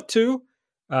you want to.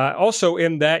 Also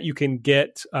in that, you can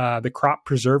get the crop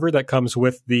preserver that comes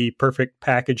with the Perfect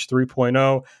Package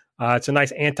 3.0. It's a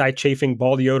nice anti-chafing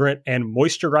ball deodorant and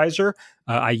moisturizer.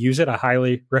 I use it. I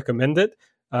highly recommend it.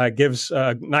 It gives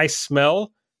a nice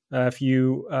smell if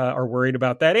you are worried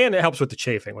about that. And it helps with the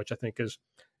chafing, which I think is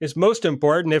most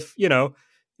important. If,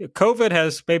 COVID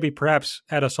has maybe perhaps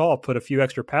had us all put a few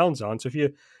extra pounds on. So if your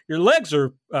legs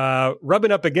are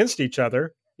rubbing up against each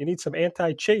other, you need some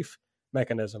anti-chafe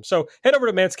mechanism. So head over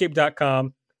to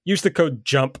manscaped.com, use the code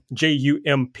JUMP,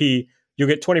 J-U-M-P. You'll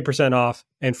get 20% off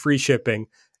and free shipping,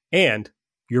 and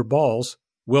your balls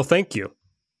will thank you.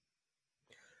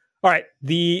 All right,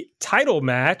 the title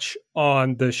match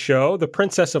on the show, the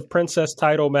Princess of Princess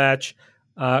title match,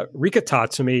 Rika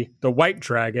Tatsumi, the White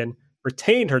Dragon,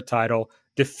 retained her title,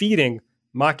 defeating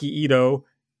Maki Ito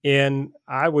in,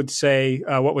 I would say,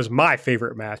 what was my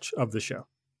favorite match of the show.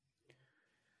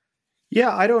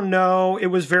 Yeah, I don't know. It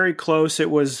was very close.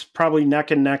 It was probably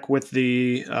neck and neck with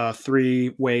the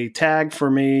three-way tag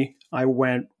for me. I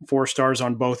went 4 stars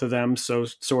on both of them. So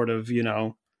sort of,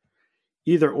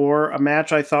 either or. A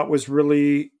match I thought it was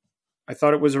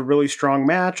a really strong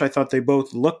match. I thought they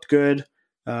both looked good.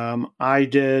 I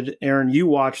did. Aaron, you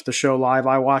watched the show live.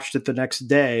 I watched it the next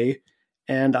day.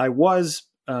 And I was,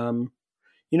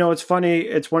 it's funny.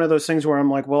 It's one of those things where I'm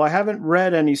like, well, I haven't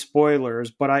read any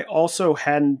spoilers, but I also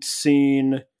hadn't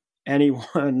seen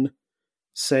anyone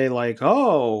say like,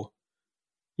 oh,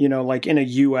 like in a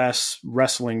U.S.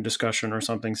 wrestling discussion or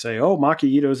something, say, oh,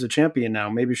 Maki Ito's the champion now.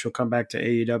 Maybe she'll come back to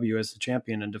AEW as the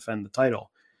champion and defend the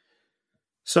title.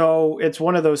 So it's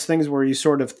one of those things where you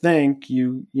sort of think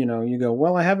you go,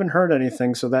 well, I haven't heard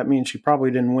anything. So that means she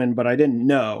probably didn't win, but I didn't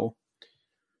know.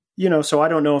 So I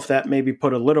don't know if that maybe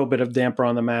put a little bit of damper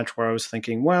on the match where I was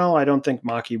thinking, well, I don't think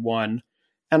Maki won.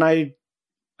 And I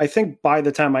think by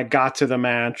the time I got to the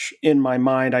match, in my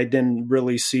mind, I didn't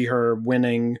really see her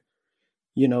winning.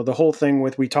 The whole thing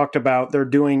we talked about, they're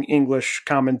doing English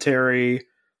commentary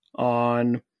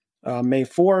on May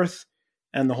 4th.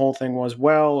 And the whole thing was,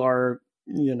 well,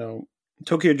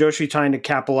 Tokyo Joshi trying to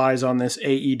capitalize on this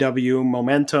AEW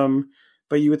momentum.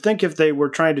 But you would think if they were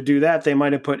trying to do that, they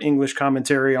might have put English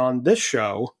commentary on this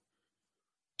show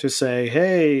to say,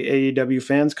 hey, AEW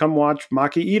fans, come watch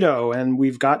Maki Ito, and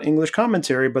we've got English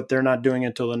commentary, but they're not doing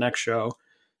it till the next show.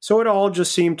 So it all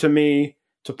just seemed to me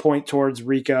to point towards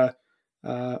Rika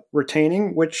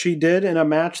retaining, which she did in a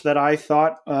match that I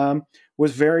thought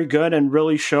was very good and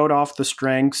really showed off the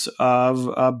strengths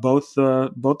of both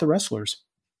the wrestlers.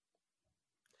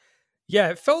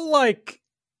 Yeah, it felt like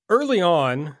early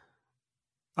on,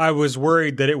 I was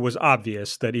worried that it was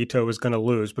obvious that Ito was going to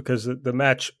lose because the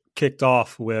match kicked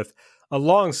off with a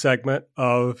long segment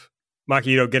of Maki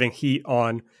Ito getting heat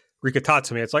on Rika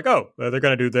Tatsumi. It's like, oh, they're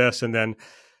going to do this and then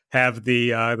have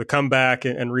the comeback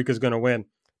and Rika's going to win.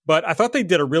 But I thought they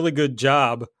did a really good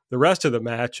job the rest of the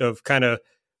match of kind of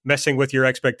messing with your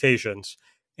expectations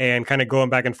and kind of going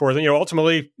back and forth. And,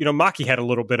 ultimately, Maki had a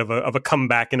little bit of a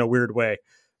comeback in a weird way,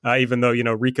 even though,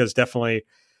 Rika's definitely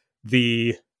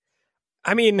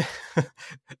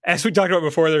as we talked about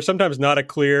before, there's sometimes not a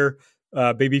clear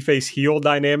babyface heel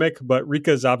dynamic, but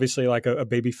Rika's obviously like a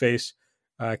babyface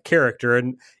character,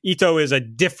 and Ito is a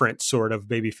different sort of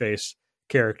babyface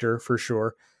character for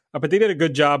sure. But they did a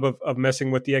good job of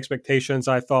messing with the expectations,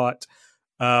 I thought.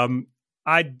 I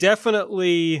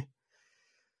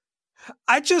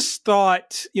just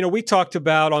thought, we talked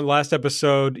about on last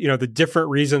episode, the different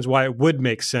reasons why it would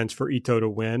make sense for Ito to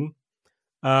win.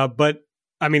 But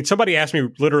somebody asked me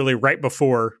literally right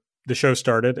before the show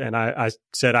started, and I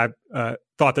said I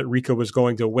thought that Rika was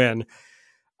going to win.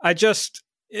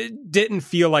 It didn't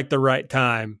feel like the right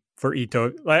time for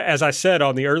Ito. As I said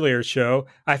on the earlier show,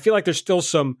 I feel like there's still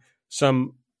some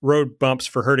road bumps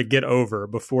for her to get over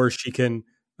before she can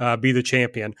be the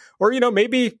champion. Or,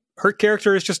 maybe her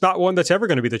character is just not one that's ever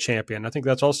going to be the champion. I think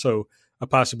that's also a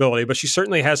possibility, but she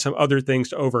certainly has some other things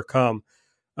to overcome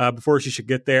before she should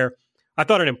get there. I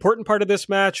thought an important part of this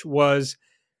match was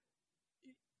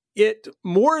it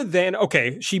more than,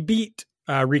 she beat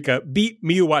Rika, beat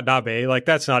Miyu Watanabe. Like,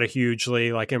 that's not a hugely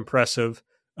impressive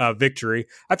victory.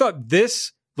 I thought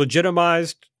this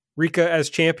legitimized Rika as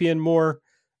champion more.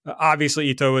 Obviously,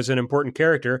 Ito is an important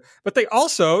character, but they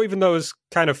also, even though it was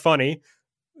kind of funny,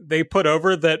 they put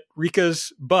over that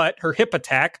Rika's butt, her hip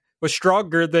attack, was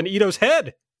stronger than Ito's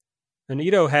head. And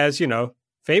Ito has,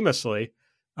 famously,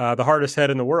 the hardest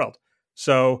head in the world.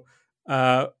 So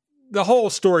the whole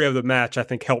story of the match, I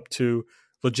think, helped to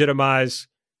legitimize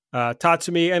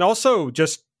Tatsumi, and also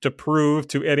just to prove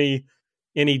to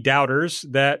any doubters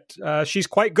that she's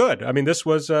quite good. I mean, this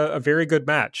was a very good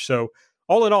match. So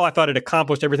all in all, I thought it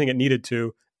accomplished everything it needed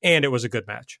to, and it was a good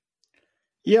match.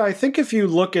 Yeah, I think if you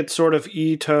look at sort of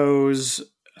Ito's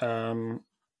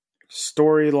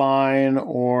storyline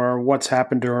or what's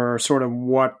happened to her, sort of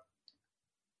what,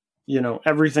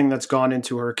 everything that's gone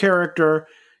into her character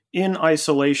in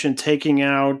isolation, taking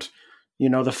out,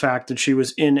 the fact that she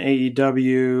was in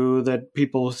AEW, that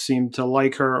people seem to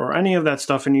like her or any of that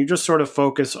stuff, and you just sort of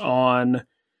focus on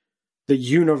the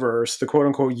universe, the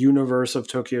quote-unquote universe of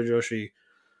Tokyo Joshi,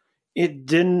 it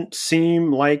didn't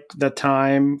seem like the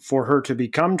time for her to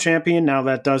become champion. Now,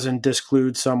 that doesn't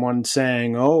disclude someone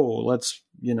saying, let's,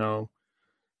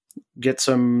 get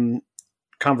some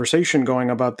conversation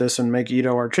going about this and make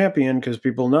Ito our champion because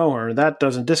people know her. That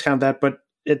doesn't discount that, but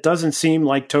it doesn't seem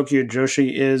like Tokyo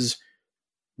Joshi is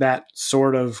that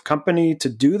sort of company to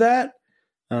do that.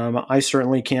 I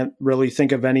certainly can't really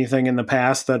think of anything in the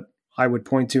past that I would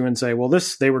point to and say, well,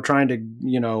 they were trying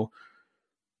to,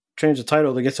 change the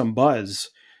title to get some buzz.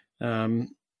 It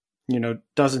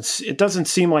doesn't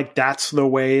seem like that's the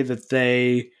way that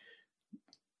they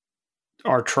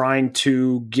are trying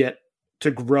to get to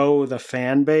grow the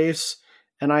fan base.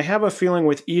 And I have a feeling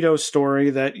with Ito's story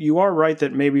that you are right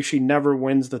that maybe she never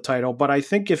wins the title, but I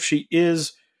think if she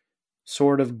is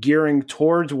sort of gearing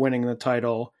towards winning the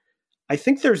title, I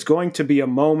think there's going to be a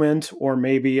moment or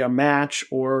maybe a match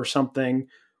or something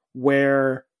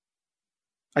where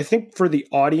I think for the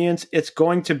audience, it's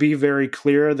going to be very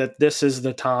clear that this is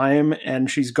the time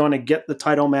and she's going to get the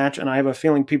title match. And I have a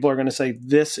feeling people are going to say,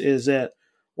 this is it.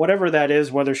 Whatever that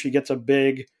is, whether she gets a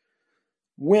big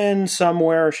win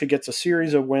somewhere, or she gets a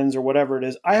series of wins or whatever it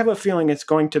is, I have a feeling it's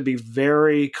going to be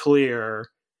very clear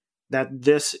that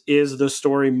this is the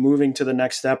story moving to the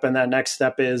next step. And that next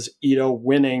step is Ito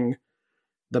winning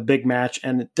the big match.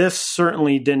 And this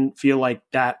certainly didn't feel like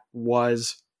that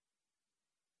was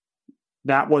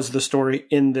the story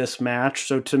in this match.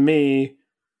 So to me,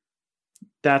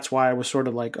 that's why I was sort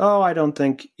of like, I don't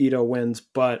think Ito wins.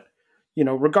 But,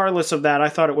 regardless of that, I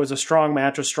thought it was a strong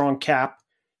match, a strong cap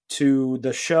to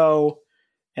the show.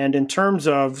 And in terms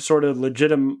of sort of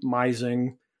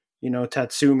legitimizing,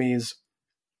 Tatsumi's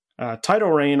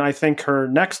title reign, I think her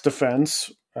next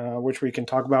defense, which we can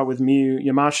talk about with Miyu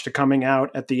Yamashita coming out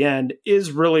at the end,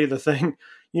 is really the thing.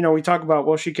 We talk about,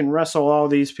 well, she can wrestle all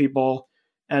these people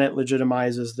and it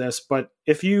legitimizes this. But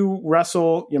if you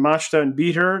wrestle Yamashita and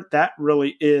beat her, that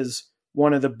really is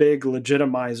one of the big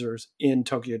legitimizers in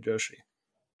Tokyo Joshi.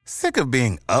 Sick of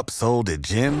being upsold at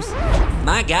gyms?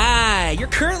 My guy, you're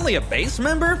currently a base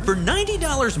member? For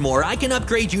 $90 more, I can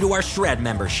upgrade you to our Shred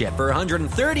membership. For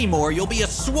 $130 more, you'll be a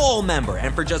Swole member.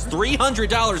 And for just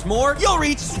 $300 more, you'll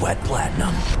reach Sweat Platinum.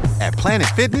 At Planet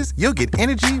Fitness, you'll get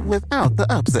energy without the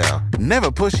upsell.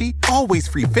 Never pushy, always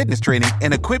free fitness training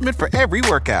and equipment for every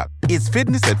workout. It's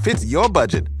fitness that fits your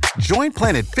budget. Join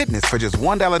Planet Fitness for just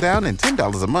 $1 down and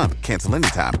 $10 a month. Cancel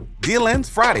anytime. Deal ends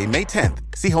Friday, May 10th.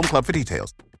 See Home Club for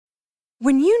details.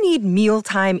 When you need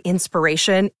mealtime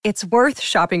inspiration, it's worth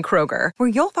shopping Kroger, where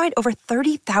you'll find over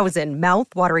 30,000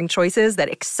 mouth-watering choices that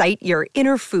excite your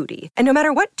inner foodie. And no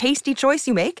matter what tasty choice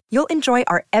you make, you'll enjoy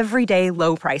our everyday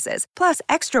low prices, plus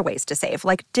extra ways to save,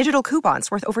 like digital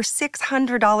coupons worth over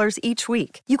 $600 each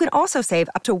week. You can also save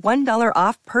up to $1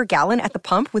 off per gallon at the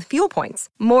pump with fuel points.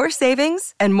 More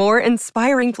savings and more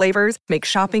inspiring flavors make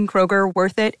shopping Kroger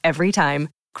worth it every time.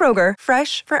 Kroger,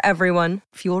 fresh for everyone.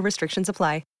 Fuel restrictions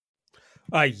apply.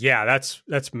 Yeah,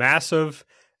 that's massive.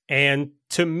 And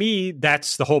to me,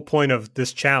 that's the whole point of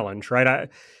this challenge, right?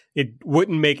 It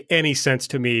wouldn't make any sense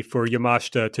to me for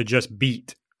Yamashita to just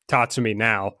beat Tatsumi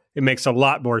now. It makes a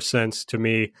lot more sense to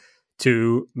me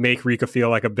to make Rika feel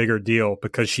like a bigger deal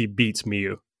because she beats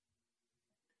Miyu.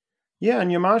 Yeah,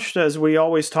 and Yamashita, as we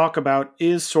always talk about,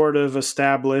 is sort of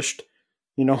established.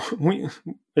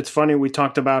 It's funny, we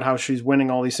talked about how she's winning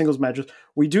all these singles matches.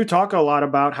 We do talk a lot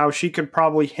about how she could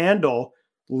probably handle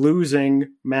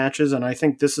losing matches, and I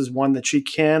think this is one that she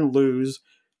can lose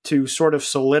to sort of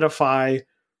solidify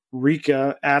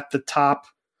Rika at the top,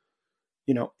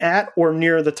 at or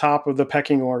near the top of the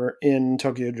pecking order in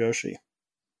Tokyo Joshi.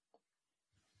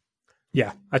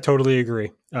 Yeah, I totally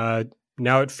agree.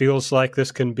 Now it feels like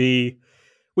this can be,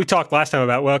 we talked last time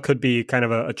about, it could be kind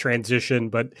of a transition,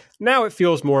 but now it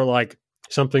feels more like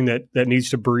something that needs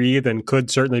to breathe and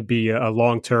could certainly be a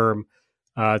long-term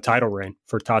title reign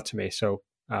for Tatsumi. So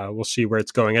we'll see where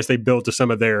it's going as they build to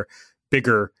some of their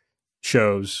bigger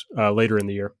shows later in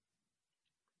the year.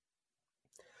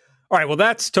 All right, well,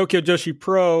 that's Tokyo Joshi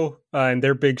Pro and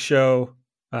their big show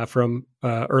from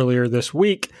earlier this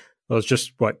week. It was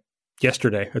just,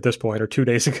 yesterday at this point, or 2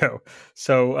 days ago.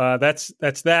 So that's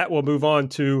that. We'll move on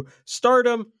to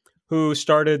Stardom, who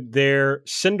started their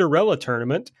Cinderella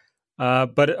tournament,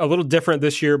 but a little different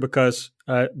this year because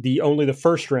only the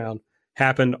first round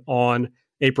happened on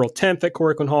April 10th at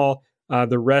Korakuen Hall.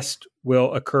 The rest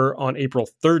will occur on April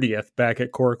 30th back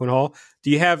at Korakuen Hall.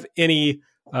 Do you have any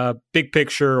big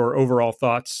picture or overall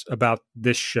thoughts about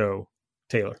this show,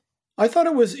 Taylor? I thought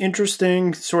it was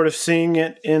interesting sort of seeing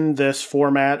it in this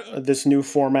format, this new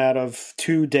format of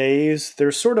 2 days.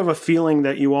 There's sort of a feeling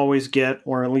that you always get,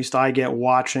 or at least I get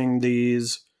watching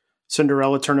these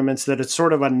Cinderella tournaments, that it's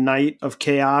sort of a night of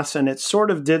chaos. And it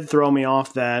sort of did throw me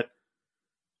off that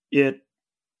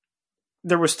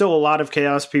there was still a lot of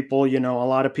chaos people, a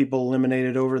lot of people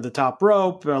eliminated over the top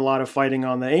rope, a lot of fighting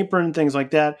on the apron, things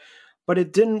like that. But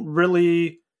it didn't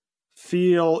really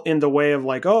feel in the way of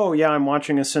like, oh yeah, I'm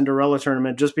watching a Cinderella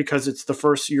tournament, just because it's the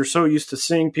first, you're so used to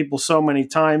seeing people so many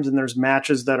times and there's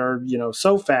matches that are,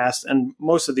 so fast. And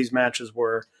most of these matches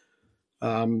were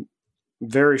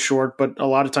very short, but a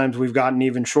lot of times we've gotten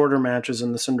even shorter matches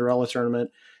in the Cinderella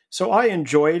tournament. So I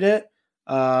enjoyed it.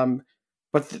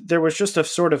 But there was just a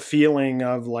sort of feeling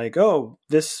of like, oh,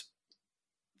 this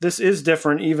is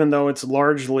different, even though it's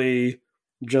largely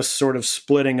just sort of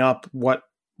splitting up what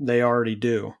they already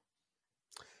do.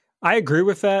 I agree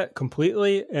with that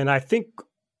completely. And I think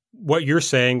what you're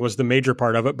saying was the major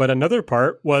part of it. But another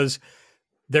part was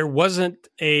there wasn't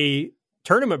a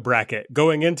tournament bracket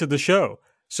going into the show.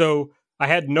 So I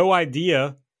had no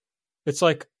idea. It's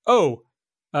like, I'm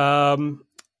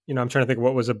trying to think of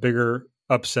what was a bigger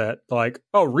upset. Like,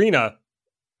 Rina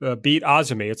beat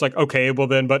Azumi. It's like, okay, well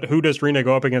then, but who does Rina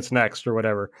go up against next or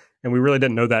whatever? And we really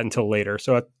didn't know that until later.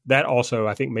 So that also,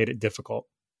 I think, made it difficult.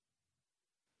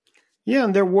 Yeah,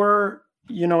 and there were,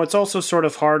 it's also sort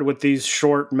of hard with these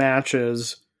short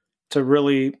matches to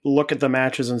really look at the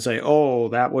matches and say, oh,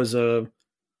 that was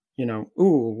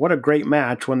what a great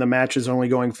match, when the match is only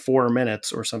going 4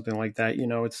 minutes or something like that.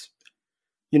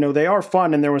 They are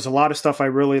fun, and there was a lot of stuff I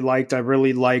really liked. I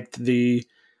really liked the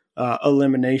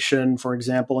elimination, for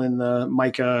example, in the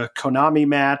Maika Konami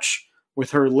match, with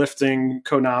her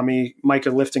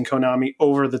Maika lifting Konami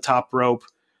over the top rope,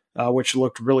 which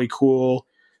looked really cool.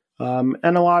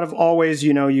 And a lot of always,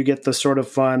 you get the sort of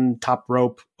fun top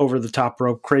rope, over the top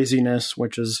rope craziness,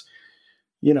 which is,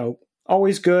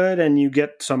 always good. And you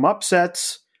get some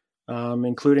upsets,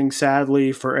 including,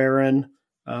 sadly for Aaron,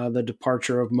 the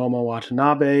departure of Momo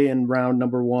Watanabe in round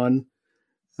number 1.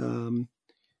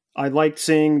 I liked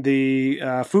seeing the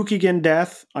Fukigen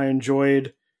death. I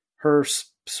enjoyed her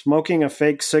smoking a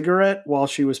fake cigarette while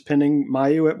she was pinning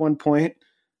Mayu at one point.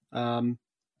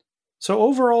 So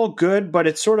overall good, but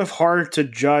it's sort of hard to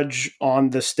judge on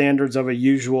the standards of a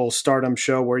usual Stardom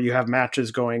show where you have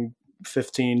matches going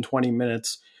 15, 20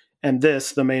 minutes, and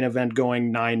the main event,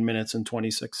 going 9 minutes and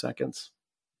 26 seconds.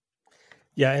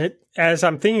 Yeah, as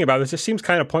I'm thinking about this, it seems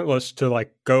kind of pointless to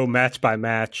go match by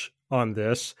match on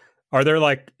this.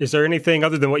 Is there anything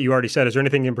other than what you already said? Is there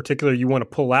anything in particular you want to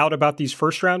pull out about these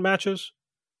first round matches?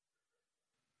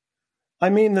 I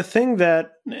mean, the thing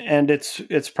that, and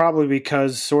it's probably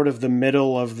because sort of the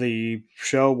middle of the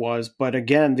show was, but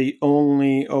again, the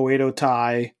only Oedo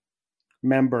Tai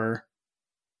member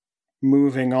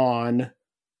moving on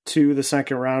to the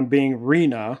second round being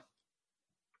Rina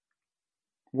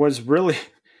was really,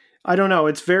 I don't know,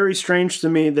 it's very strange to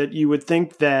me that you would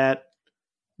think that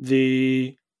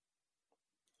I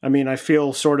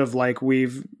feel sort of like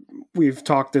we've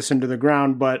talked this into the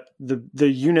ground, but the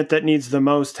unit that needs the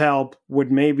most help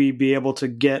would maybe be able to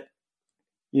get,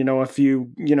 if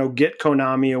you, get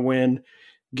Konami a win,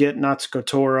 get Natsuko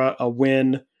Tora a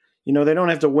win. They don't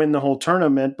have to win the whole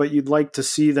tournament, but you'd like to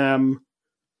see them,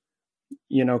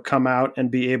 come out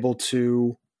and be able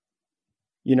to,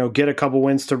 get a couple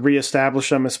wins to reestablish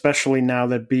them, especially now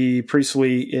that B.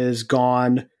 Priestley is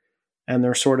gone and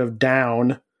they're sort of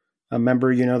down.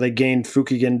 Remember, they gained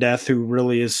Fukigen Death, who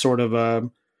really is sort of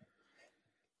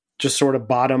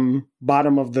bottom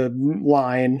of the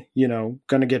line,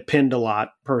 going to get pinned a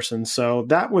lot person. So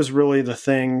that was really the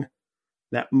thing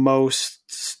that most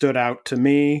stood out to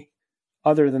me.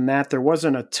 Other than that, there weren't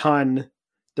a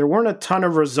ton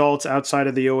of results outside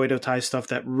of the Oedo Tai stuff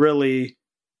that really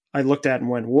I looked at and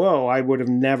went, whoa, I would have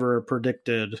never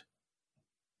predicted,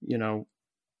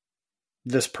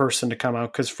 this person to come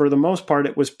out. Because for the most part,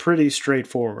 it was pretty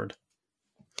straightforward.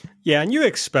 Yeah, and you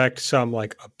expect some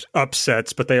like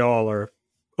upsets, but they all are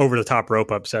over the top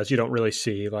rope upsets. You don't really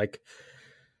see like,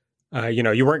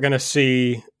 you weren't going to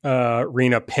see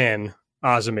Rina pin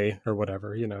Azumi or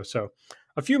whatever, So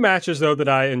a few matches though that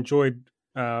I enjoyed,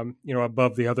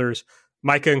 above the others.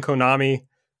 Maika and Konami.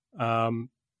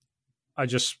 I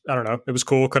don't know. It was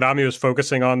cool. Konami was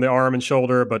focusing on the arm and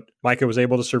shoulder, but Maika was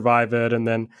able to survive it, and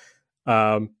then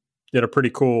did a pretty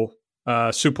cool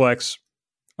suplex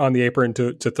on the apron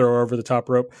to throw over the top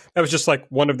rope. That was just like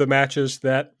one of the matches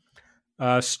that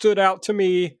stood out to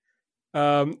me.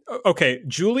 Okay,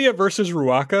 Julia versus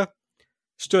Ruaka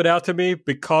stood out to me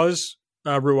because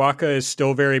Ruaka is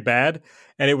still very bad,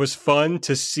 and it was fun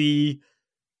to see,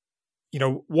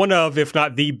 one of, if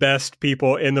not the best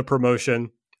people in the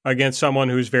promotion against someone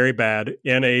who's very bad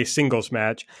in a singles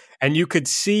match. And you could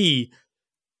see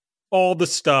all the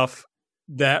stuff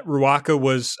that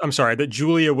that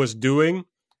Julia was doing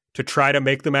to try to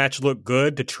make the match look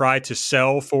good, to try to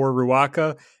sell for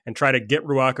Ruaka and try to get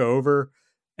Ruaka over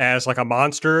as like a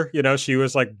monster. She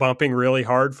was like bumping really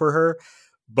hard for her,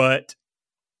 but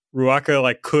Ruaka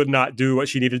like could not do what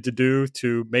she needed to do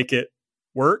to make it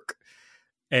work.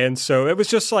 And so it was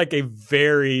just like a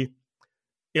very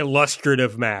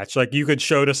illustrative match. Like you could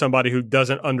show to somebody who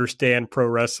doesn't understand pro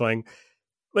wrestling,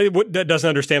 that doesn't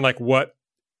understand like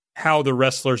how the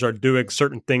wrestlers are doing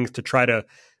certain things to try to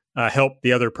help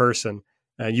the other person.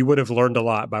 You would have learned a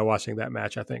lot by watching that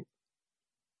match, I think.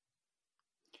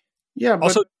 Yeah. But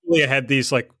also, Julia had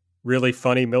these like really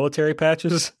funny military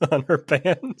patches on her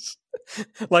pants.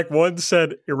 Like one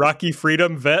said Iraqi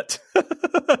freedom vet.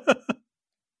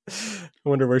 I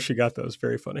wonder where she got those.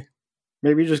 Very funny.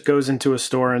 Maybe he just goes into a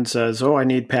store and says, "Oh, I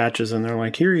need patches," and they're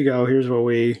like, "Here you go. Here's what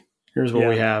we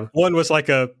have." One was like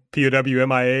a POW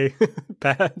MIA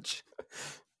patch.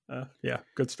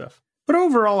 Good stuff. But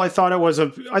overall, I thought it was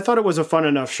a fun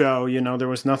enough show. There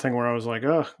was nothing where I was like,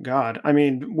 "Oh God." I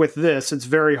mean, with this, it's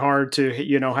very hard to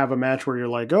have a match where you're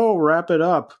like, "Oh, wrap it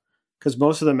up," because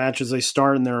most of the matches they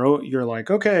start and you're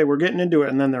like, "Okay, we're getting into it,"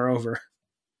 and then they're over.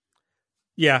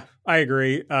 Yeah, I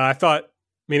agree. I thought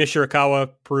Mina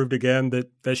Shirakawa proved again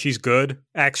that she's good,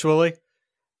 actually.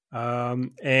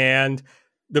 And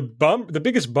the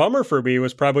biggest bummer for me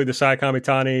was probably the Saya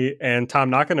Kamitani and Tam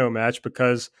Nakano match,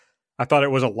 because I thought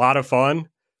it was a lot of fun,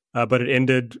 but it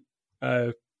ended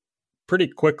pretty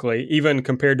quickly, even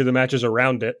compared to the matches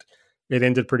around it. It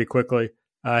ended pretty quickly.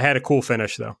 It had a cool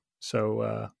finish, though.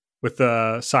 So with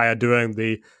Saya doing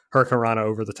the Hurricanrana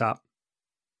over the top.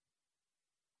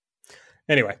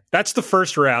 Anyway, that's the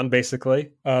first round, basically,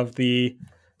 of the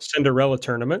Cinderella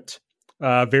tournament.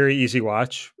 Very easy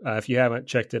watch if you haven't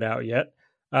checked it out yet.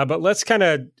 But let's kind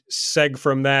of seg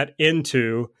from that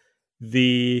into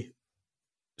the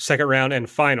second round and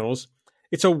finals.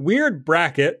 It's a weird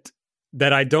bracket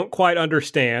that I don't quite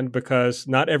understand, because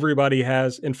not everybody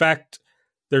has. In fact,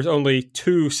 there's only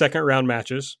 2 second round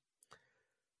matches.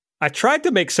 I tried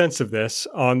to make sense of this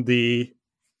on the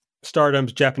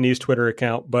Stardom's Japanese Twitter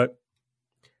account, but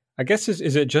I guess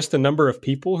is it just the number of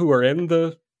people who are in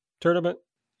the tournament?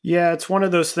 Yeah, it's one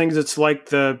of those things. It's like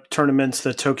the tournaments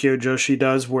that Tokyo Joshi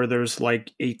does, where there's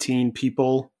like 18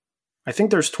 people. I think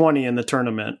there's 20 in the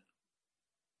tournament.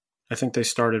 I think they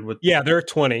started with... Yeah, there are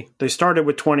 20. They started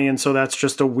with 20, and so that's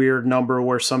just a weird number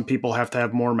where some people have to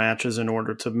have more matches in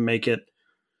order to make it.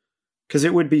 Because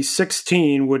it would be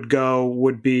 16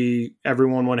 would be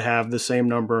everyone would have the same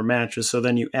number of matches. So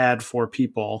then you add 4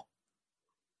 people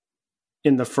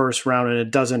in the first round, and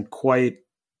it doesn't quite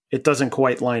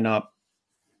line up.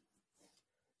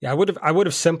 Yeah, I would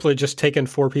have simply just taken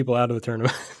 4 people out of the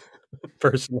tournament,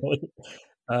 personally.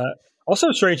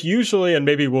 Also strange, usually, and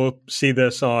maybe we'll see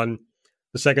this on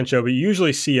the second show, but you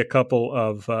usually see a couple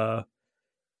of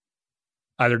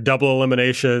either double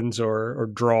eliminations or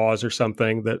draws or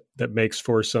something that makes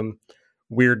for some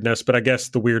weirdness. But I guess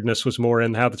the weirdness was more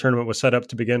in how the tournament was set up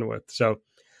to begin with. So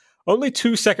only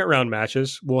 2 second round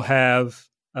matches. We'll have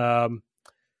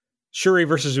Shuri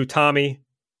versus Utami,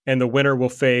 and the winner will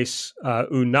face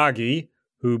Unagi,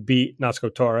 who beat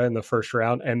Natsuko Tora in the first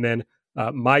round, and then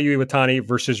Mayu Iwatani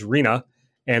versus Rina,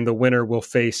 and the winner will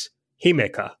face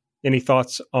Himeka. Any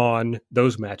thoughts on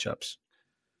those matchups?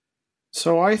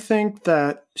 So I think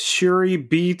that Shuri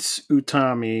beats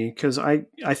Utami, because I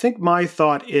think my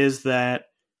thought is that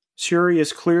Shuri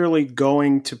is clearly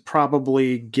going to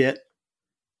probably get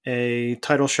a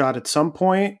title shot at some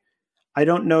point. I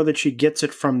don't know that she gets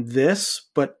it from this,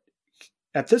 but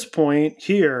at this point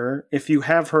here, if you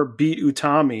have her beat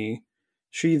Utami,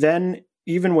 she then,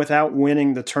 even without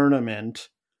winning the tournament,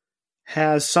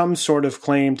 has some sort of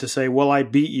claim to say, well, I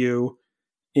beat you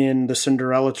in the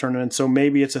Cinderella tournament. So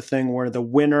maybe it's a thing where the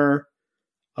winner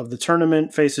of the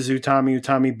tournament faces Utami,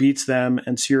 Utami beats them,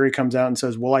 and Shuri comes out and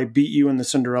says, well, I beat you in the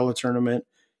Cinderella tournament.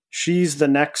 She's the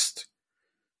next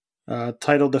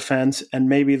title defense, and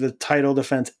maybe the title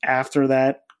defense after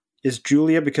that is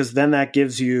Giulia, because then that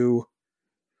gives you,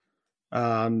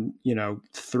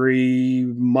 3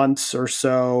 months or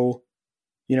so.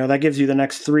 That gives you the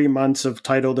next 3 months of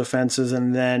title defenses,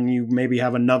 and then you maybe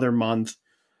have another month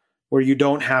where you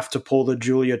don't have to pull the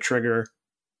Giulia trigger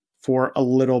for a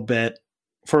little bit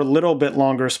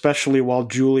longer, especially while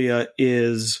Giulia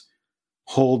is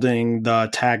holding the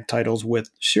tag titles with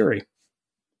Shuri.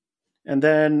 And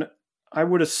then I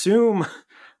would assume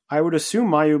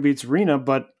Mayu beats Rina,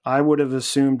 but I would have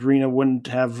assumed Rina wouldn't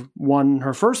have won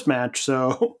her first match.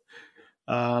 So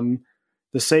the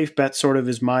safe bet sort of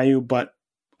is Mayu, but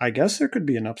I guess there could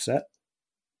be an upset.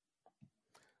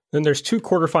 Then there's 2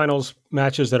 quarterfinals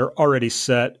matches that are already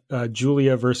set.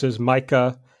 Giulia versus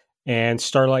Maika and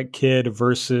Starlight Kid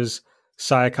versus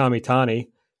Saya Kamitani.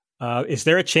 Is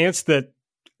there a chance that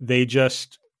they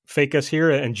just fake us here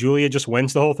and Giulia just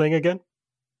wins the whole thing again?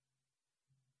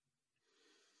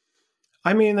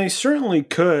 I mean, they certainly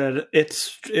could.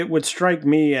 It would strike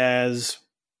me as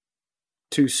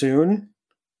too soon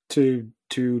to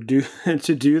do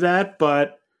that,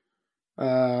 but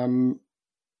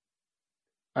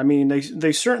I mean,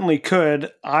 they certainly could.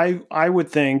 I would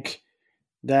think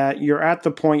that you're at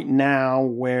the point now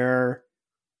where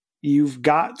you've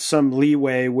got some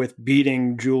leeway with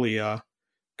beating Giulia,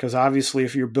 because obviously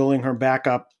if you're building her back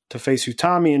up to face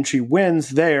Utami and she wins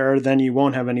there, then you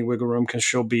won't have any wiggle room,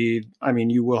 because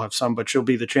you will have some, but she'll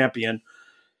be the champion.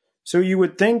 So you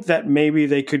would think that maybe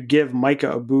they could give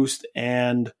Maika a boost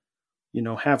and,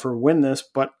 have her win this,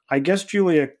 but I guess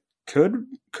Giulia could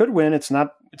win. It's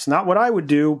not what I would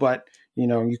do, but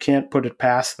you can't put it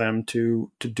past them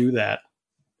to do that.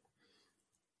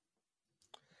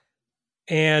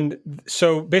 And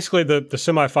so basically the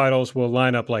semifinals will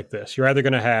line up like this. You're either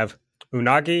going to have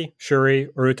Unagi, Shuri,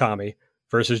 or Utami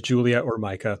versus Giulia or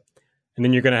Maika. And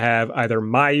then you're going to have either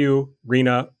Mayu,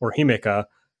 Rina, or Himeka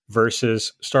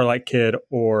versus Starlight Kid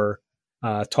or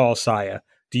Tall Saya.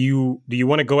 Do you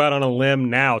want to go out on a limb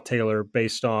now, Taylor,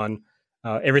 based on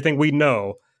everything we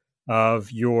know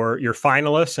of your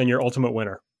finalists and your ultimate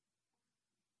winner?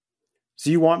 So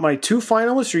you want my 2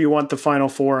 finalists, or you want the final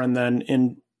 4 and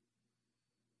then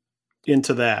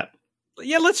into that?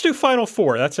 Yeah, let's do final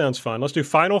 4. That sounds fun. Let's do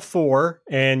final 4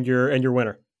 and your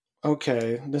winner.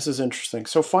 Okay, this is interesting.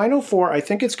 So final 4, I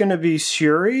think it's going to be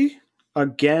Shuri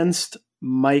against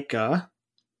Maika,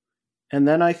 and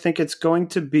then I think it's going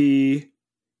to be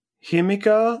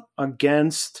Himeka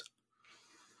against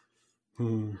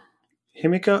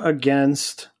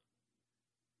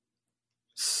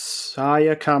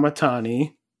Saya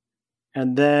Kamitani.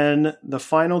 And then the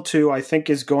final 2, I think,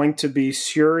 is going to be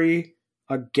Shuri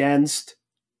against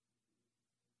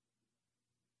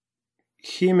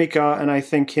Himeka, and I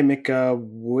think Himeka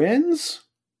wins.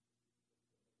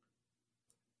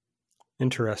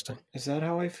 Interesting. Is that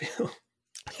how I feel?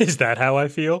 Is that how I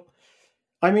feel?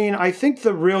 I mean, I think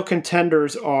the real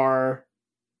contenders are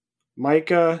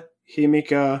Maika,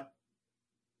 Himeka,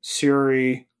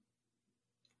 Shuri,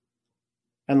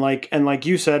 and like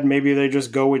you said, maybe they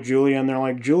just go with Giulia and they're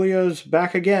like, Giulia's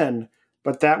back again.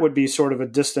 But that would be sort of a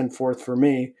distant fourth for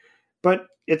me. But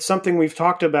it's something we've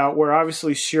talked about where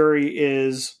obviously Shuri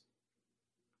is,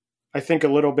 I think, a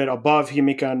little bit above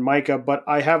Himeka and Maika, but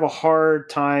I have a hard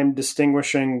time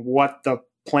distinguishing what the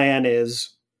plan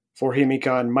is for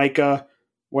Himeka and Maika,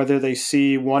 whether they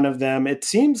see one of them. It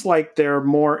seems like they're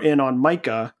more in on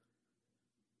Maika.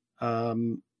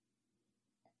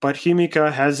 But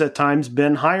Himeka has at times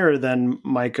been higher than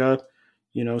Maika,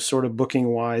 sort of booking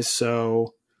wise.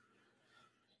 So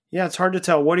yeah, it's hard to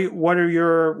tell. What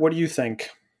do you think?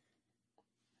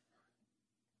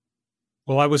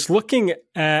 Well, I was looking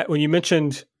at when you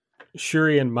mentioned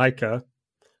Shuri and Maika,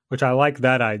 which I like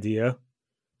that idea.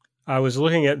 I was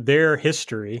looking at their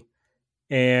history,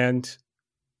 and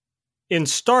in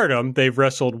Stardom, they've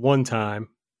wrestled one time,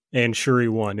 and Shuri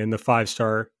won in the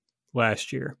 5-star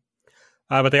last year.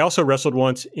 But they also wrestled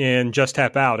once in Just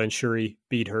Tap Out, and Shuri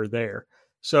beat her there.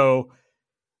 So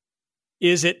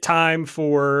is it time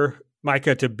for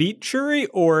Maika to beat Shuri,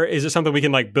 or is it something we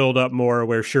can like build up more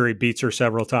where Shuri beats her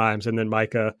several times and then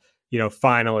Maika,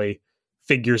 finally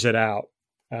figures it out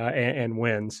and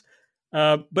wins?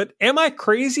 But am I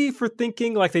crazy for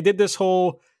thinking like they did this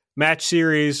whole match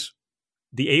series,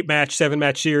 the 8-match,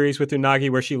 7-match series with Unagi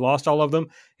where she lost all of them?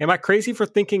 Am I crazy for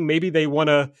thinking maybe they want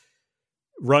to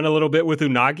run a little bit with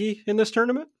Unagi in this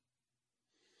tournament?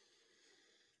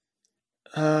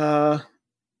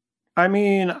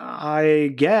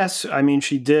 I guess.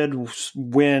 She did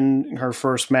win her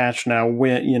first match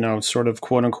now, sort of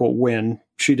quote unquote win.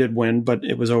 She did win, but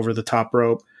it was over the top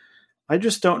rope. I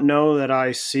just don't know that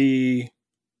I see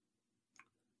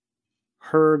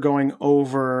her going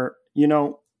over,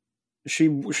 she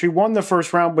won the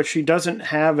first round, but she doesn't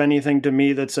have anything to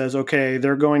me that says, okay,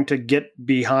 they're going to get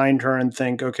behind her and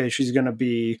think, okay, she's going to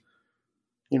be,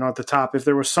 at the top. If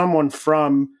there was someone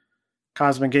from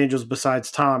Cosmic Angels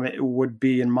besides Tom, it would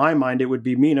be, in my mind, it would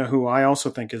be Mina, who I also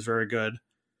think is very good.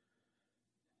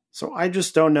 So I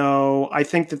just don't know. I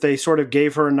think that they sort of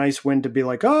gave her a nice win to be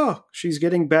like, oh, she's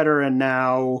getting better. And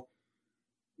now,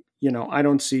 I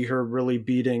don't see her really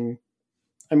beating.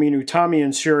 Utami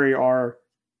and Shuri are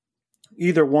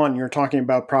either one. You're talking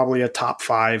about probably a top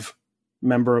 5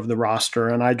 member of the roster.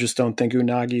 And I just don't think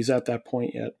Unagi's at that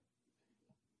point yet.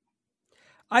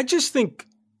 I just think,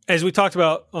 as we talked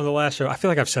about on the last show, I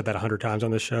feel like I've said that 100 times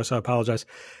on this show, so I apologize.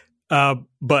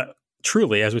 But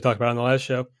truly, as we talked about on the last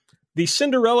show, the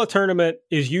Cinderella tournament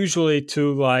is usually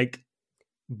to like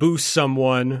boost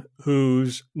someone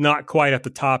who's not quite at the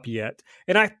top yet.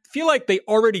 And I feel like they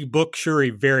already booked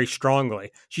Shuri very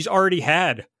strongly. She's already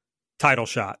had title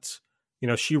shots.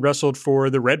 She wrestled for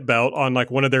the red belt on like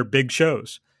one of their big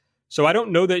shows. So I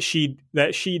don't know that she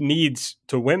needs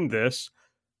to win this.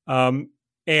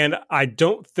 And I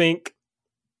don't think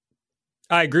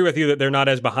I agree with you that they're not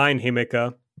as behind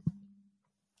Himeka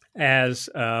as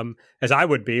I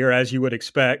would be, or as you would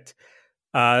expect.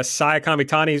 Saya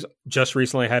Kamitani's just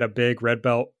recently had a big red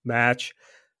belt match.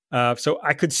 So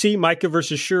I could see Maika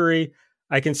versus Shuri.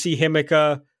 I can see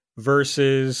Himeka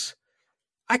versus,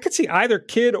 I could see either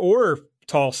Kid or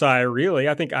Tall Saya, really.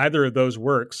 I think either of those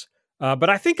works. But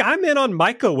I think I'm in on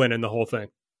Maika winning the whole thing.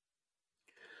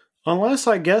 Unless,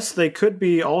 I guess, they could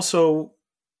be also,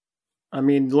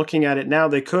 looking at it now,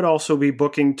 they could also be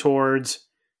booking towards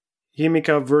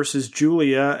Himeka versus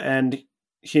Julia, and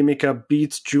Himeka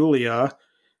beats Julia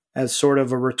as sort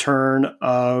of a return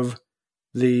of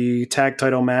the tag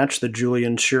title match that Julia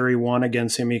and Shuri won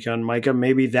against Himeka and Maika.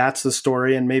 Maybe that's the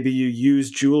story, and maybe you use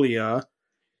Julia,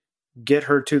 get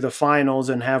her to the finals,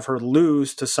 and have her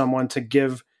lose to someone to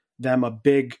give them a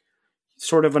big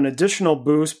sort of an additional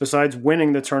boost besides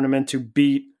winning the tournament to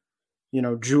beat,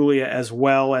 Julia as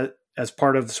well as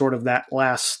part of sort of that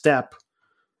last step.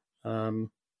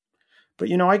 But,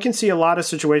 I can see a lot of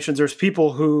situations. There's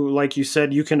people who, like you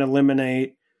said, you can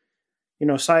eliminate,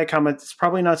 it's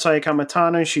probably not Saya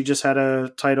Kamitani. She just had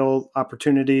a title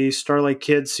opportunity. Starlight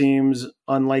Kid seems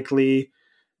unlikely.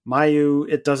 Mayu,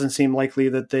 it doesn't seem likely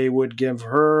that they would give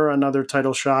her another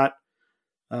title shot.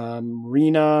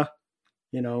 Rina,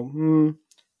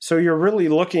 so you're really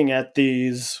looking at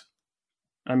these.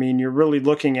 You're really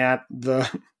looking at the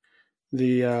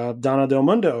Donna Del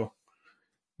Mundo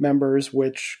members,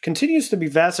 which continues to be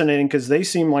fascinating because they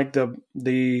seem like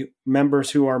the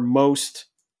members who are most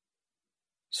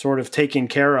sort of taken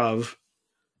care of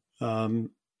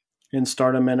in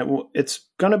Stardom, and it's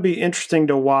going to be interesting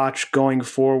to watch going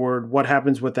forward what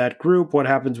happens with that group, what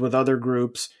happens with other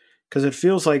groups, because it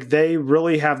feels like they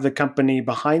really have the company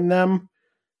behind them.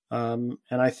 And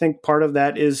I think part of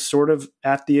that is sort of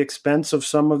at the expense of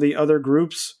some of the other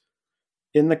groups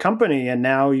in the company. And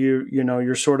now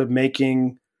you're sort of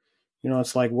making,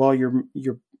 it's like, well,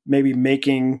 you're maybe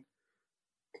making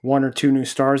 1 or 2 new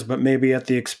stars, but maybe at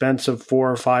the expense of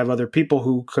 4 or 5 other people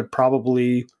who could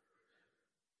probably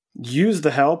use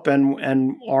the help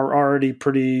and are already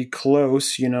pretty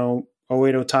close.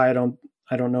 Oedo Tai, I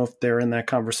don't know if they're in that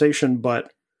conversation,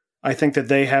 but I think that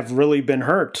they have really been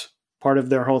hurt. Part of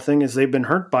their whole thing is they've been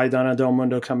hurt by Donna Del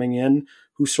Mundo coming in,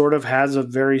 who sort of has a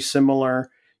very similar,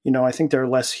 I think they're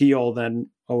less heel than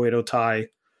Oedo Tai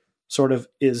sort of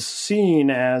is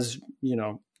seen as,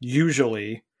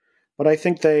 usually. But I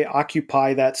think they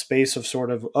occupy that space of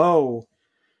sort of,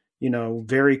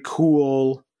 very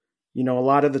cool. A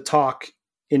lot of the talk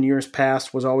in years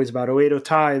past was always about Oedo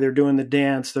Tai. They're doing the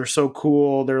dance. They're so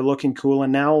cool. They're looking cool.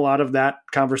 And now a lot of that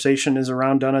conversation is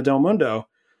around Donna Del Mundo.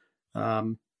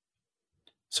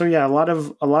 So yeah, a lot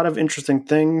of interesting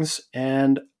things.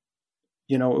 And,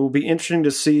 it will be interesting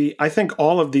to see. I think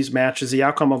all of these matches, the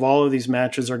outcome of all of these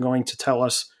matches are going to tell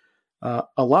us a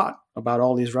lot about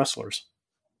all these wrestlers.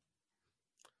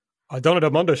 Donna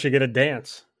Del Mundo should get a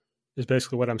dance, is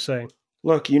basically what I'm saying.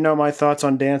 Look, my thoughts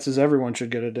on dances. Everyone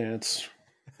should get a dance.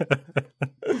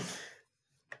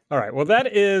 All right. Well,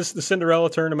 that is the Cinderella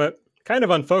tournament. Kind of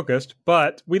unfocused,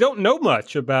 but we don't know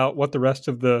much about what the rest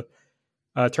of the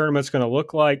tournament's going to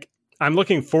look like. I'm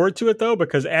looking forward to it, though,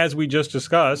 because as we just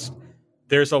discussed,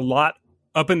 there's a lot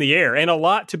up in the air and a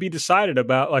lot to be decided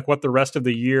about, like what the rest of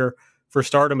the year for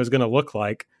Stardom is going to look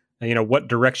like, and, what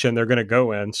direction they're going to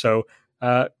go in. So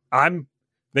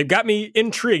they've got me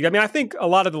intrigued. I mean, I think a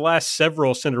lot of the last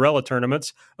several Cinderella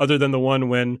tournaments, other than the one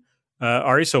when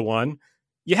Arisa won,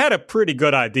 you had a pretty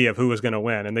good idea of who was going to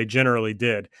win, and they generally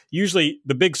did. Usually,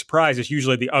 the big surprise is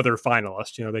usually the other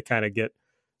finalists. They kind of get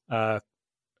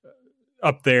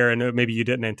up there, and maybe you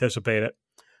didn't anticipate it.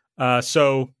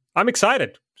 So I'm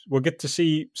excited. We'll get to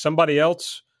see somebody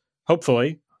else,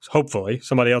 hopefully,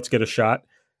 somebody else get a shot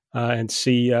and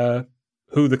see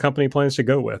who the company plans to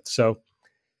go with. So,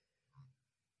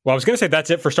 well, I was going to say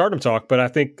that's it for Stardom Talk, but I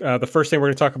think the first thing we're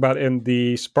going to talk about in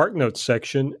the Spark Notes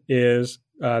section is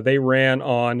they ran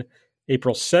on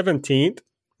April 17th.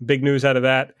 Big news out of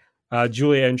that.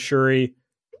 Julia and Shuri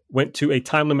went to a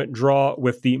time limit draw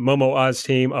with the Momo Oz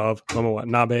team of Momo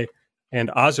Watanabe and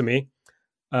Azumi.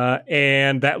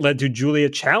 And that led to Julia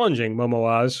challenging Momo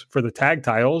Oz for the tag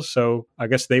titles. So I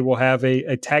guess they will have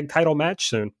a tag title match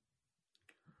soon.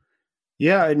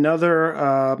 Yeah, another...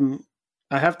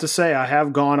 I have to say, I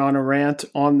have gone on a rant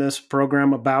on this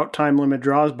program about time limit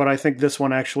draws, but I think this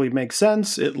one actually makes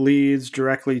sense. It leads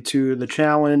directly to the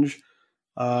challenge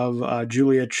of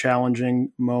Julia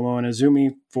challenging Momo and Azumi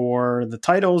for the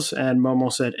titles, and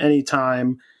Momo said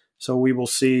anytime. So we will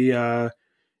see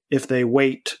if they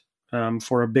wait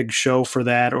for a big show for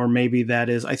that, or maybe that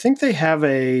is... I think they have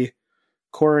a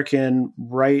Korakuen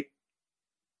right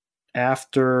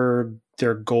after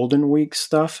their Golden Week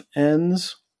stuff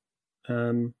ends.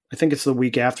 I think it's the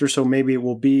week after, so maybe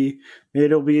it'll be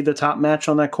the top match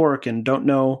on that Korakuen. Don't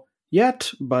know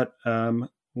yet, but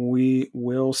we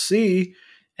will see.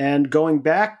 And going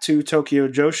back to Tokyo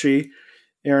Joshi,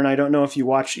 Aaron, I don't know if you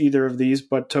watched either of these,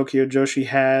 but Tokyo Joshi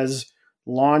has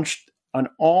launched an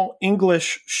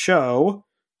all-English show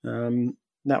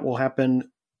that will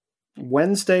happen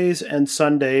Wednesdays and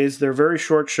Sundays. They're very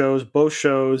short shows. Both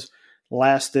shows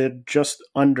lasted just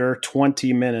under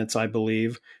 20 minutes, I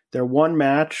believe. They're one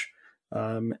match,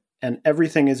 and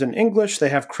everything is in English. They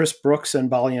have Chris Brooks and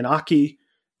Balianaki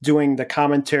doing the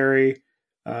commentary.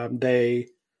 They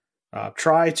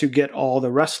try to get all the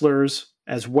wrestlers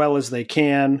as well as they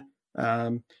can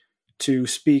to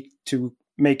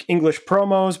make English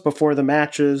promos before the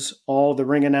matches. All the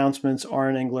ring announcements are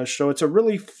in English. So it's a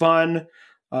really fun,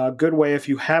 good way if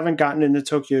you haven't gotten into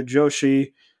Tokyo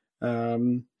Joshi.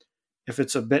 If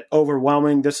it's a bit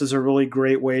overwhelming, this is a really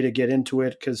great way to get into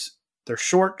it because they're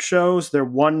short shows. They're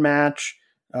one match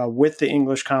with the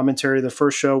English commentary. The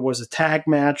first show was a tag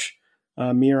match,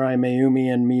 Mirai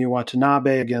Mayumi and Miyu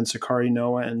Watanabe against Hikari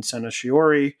Noa and Sena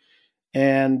Shiori.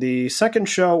 And the second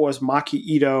show was Maki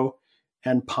Ito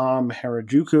and Pam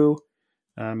Harajuku.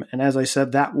 And as I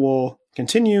said, that will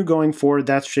continue going forward.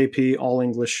 That's JP All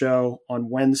English show on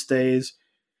Wednesdays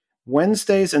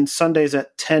and Sundays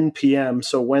at 10 p.m.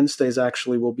 So Wednesdays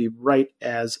actually will be right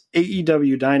as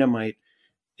AEW Dynamite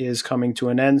is coming to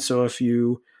an end. So if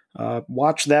you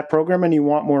watch that program and you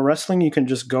want more wrestling, you can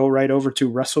just go right over to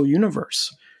Wrestle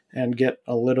Universe and get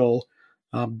a little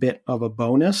bit of a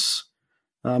bonus.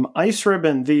 Ice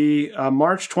Ribbon, the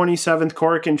March 27th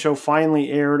Korakuen show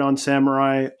finally aired on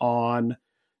Samurai on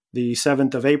the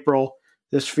 7th of April.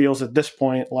 This feels at this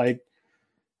point like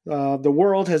the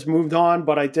world has moved on,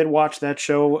 but I did watch that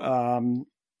show.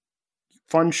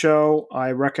 Fun show.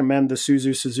 I recommend the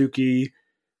Suzu Suzuki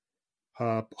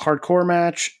hardcore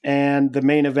match, and the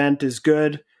main event is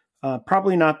good.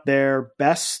 Probably not their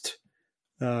best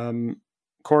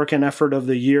Korakuen effort of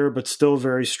the year, but still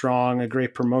very strong, a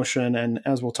great promotion. And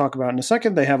as we'll talk about in a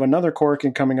second, they have another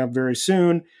Korakuen coming up very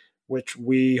soon, which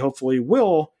we hopefully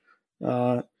will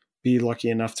be lucky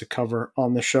enough to cover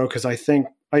on the show, because I think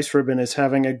Ice Ribbon is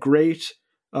having a great,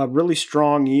 really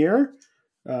strong year.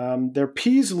 Their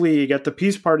Peas League at the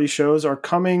Peas Party shows are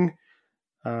coming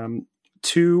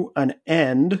to an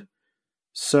end.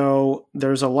 So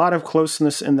there's a lot of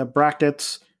closeness in the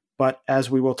brackets, But as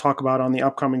we will talk about on the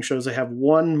upcoming shows, they have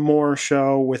one more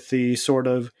show with the sort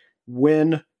of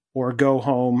win or go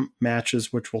home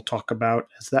matches, which we'll talk about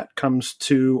as that comes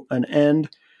to an end.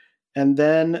 And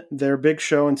then their big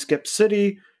show in Skip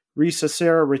City, Risa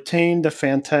Sera retained the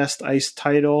Fantast Ice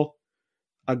title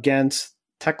against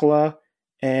Tekla,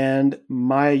 and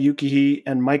Maya Yukihi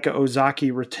and Maika Ozaki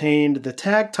retained the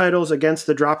tag titles against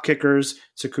the Dropkickers,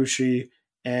 Tsukushi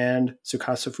and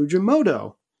Tsukasa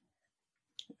Fujimoto.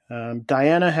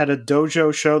 Diana had a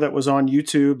dojo show that was on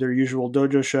YouTube, their usual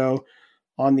dojo show,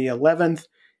 on the 11th.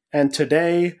 And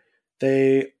today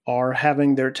they are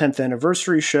having their 10th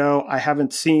anniversary show. I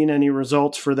haven't seen any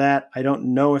results for that. I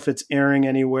don't know if it's airing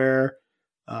anywhere.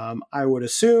 I would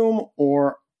assume,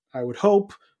 or I would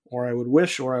hope, or I would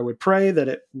wish, or I would pray that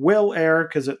it will air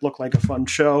because it looked like a fun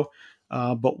show.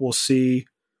 But we'll see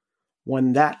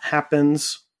when that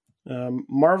happens.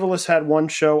 Marvelous had one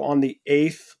show on the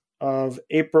 8th of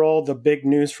April. The big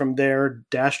news from there,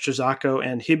 Dash Chizako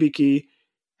and Hibiki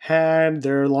had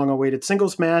their long-awaited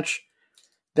singles match.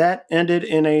 That ended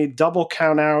in a double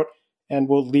countout and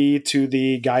will lead to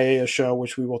the Gaea show,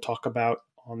 which we will talk about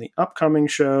on the upcoming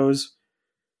shows.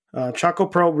 Choco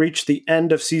Pro reached the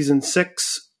end of Season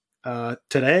 6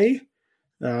 today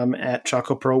at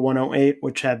Choco Pro 108,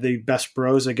 which had the Best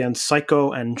Bros against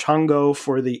Psycho and Chango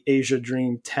for the Asia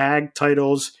Dream tag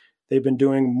titles. They've been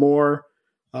doing more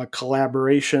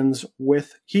collaborations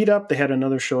with Heat Up. They had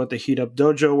another show at the Heat Up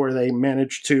Dojo where they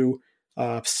managed to,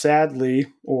 sadly,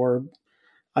 or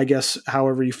I guess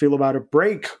however you feel about it,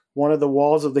 break one of the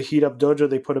walls of the Heat Up Dojo.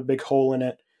 They put a big hole in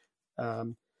it,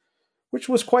 which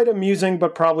was quite amusing,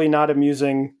 but probably not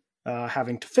amusing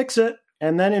having to fix it.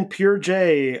 And then in Pure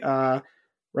J,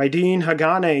 Raideen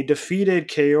Hagane defeated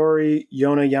Kaori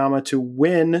Yonayama to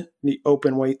win the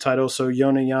open weight title. So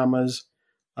Yonayama's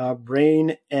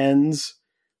reign ends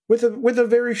with a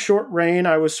very short reign.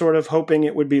 I was sort of hoping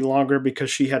it would be longer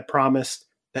because she had promised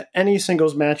that any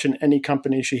singles match in any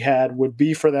company she had would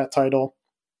be for that title.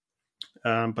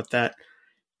 But that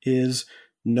is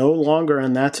no longer,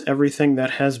 and that's everything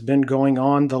that has been going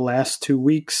on the last 2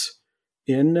 weeks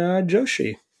in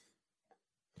Joshi.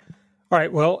 All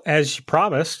right, well, as you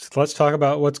promised, let's talk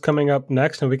about what's coming up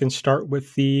next, and we can start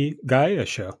with the Gaea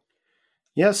show.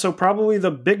 Yeah, so probably the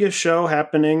biggest show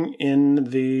happening in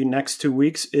the next 2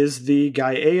 weeks is the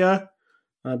Gaea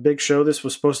big show. This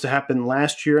was supposed to happen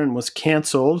last year and was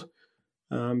canceled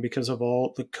because of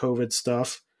all the COVID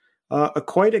stuff. A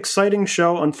quite exciting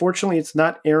show. Unfortunately, it's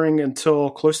not airing until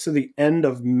close to the end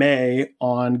of May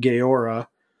on Gaora.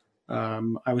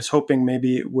 I was hoping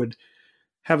maybe it would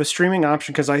have a streaming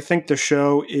option because I think the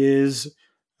show is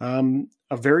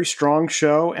a very strong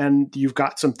show, and you've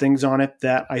got some things on it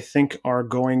that I think are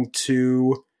going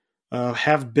to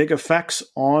have big effects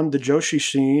on the Joshi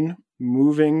scene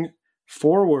moving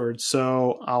forward.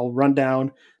 So I'll run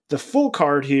down the full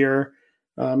card here.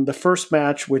 The first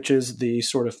match, which is the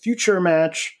sort of future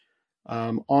match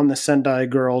on the Sendai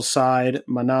girls side,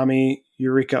 Manami,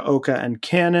 Yurika Oka, and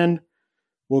Kanon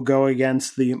will go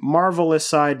against the Marvelous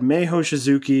side, Meiho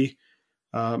Shizuki,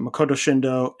 Makoto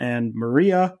Shindo, and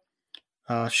Maria.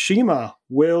 Shima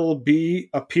will be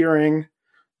appearing,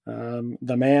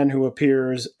 the man who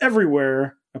appears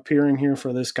everywhere, appearing here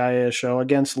for this Gaea show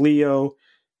against Leo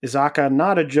Izaka.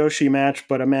 Not a Joshi match,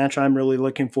 but a match I'm really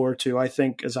looking forward to. I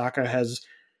think Izaka has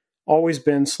always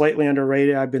been slightly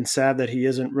underrated. I've been sad that he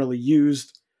isn't really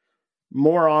used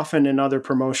more often in other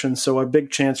promotions, so a big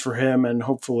chance for him, and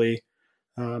hopefully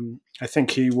I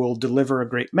think he will deliver a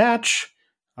great match.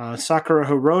 Sakura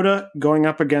Hirota going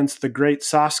up against the great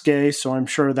Sasuke, so I'm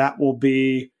sure that will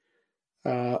be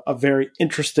a very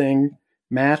interesting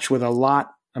match with a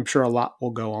lot. I'm sure a lot will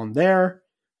go on there.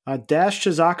 Dash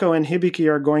Chizako and Hibiki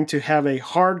are going to have a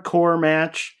hardcore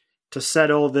match to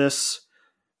settle this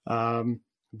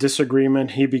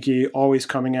disagreement. Hibiki always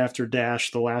coming after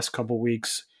Dash the last couple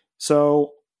weeks.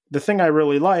 So the thing I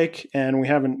really like, and we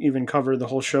haven't even covered the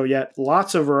whole show yet,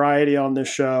 lots of variety on this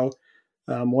show.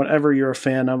 Whatever you're a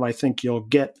fan of, I think you'll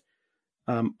get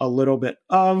a little bit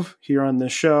of here on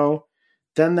this show.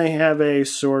 Then they have a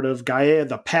sort of Gaea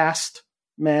the Past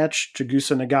match.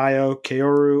 Chigusa Nagayo,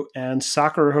 Kaoru, and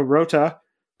Sakura Hirota,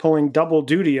 pulling double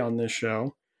duty on this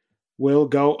show, will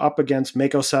go up against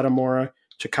Meiko Satomura,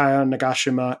 Chikaya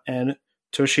Nagashima, and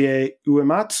Toshie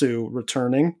Uematsu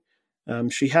returning.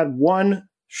 She had one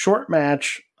short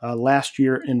match last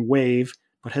year in Wave,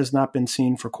 but has not been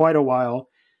seen for quite a while.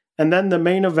 And then the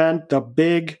main event, the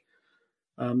big,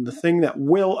 the thing that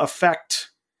will affect,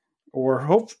 or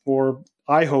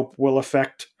I hope will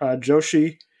affect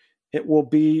Joshi, it will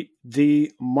be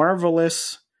the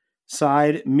Marvelous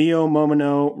side, Mio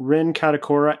Momono, Rin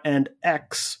Katakura, and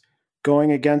X,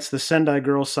 going against the Sendai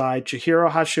Girls side,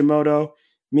 Chihiro Hashimoto,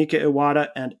 Mika Iwata,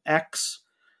 and X.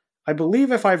 I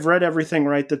believe, if I've read everything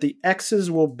right, that the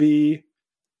X's will be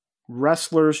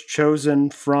wrestlers chosen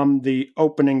from the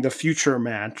future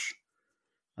match.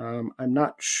 I'm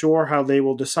not sure how they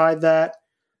will decide that,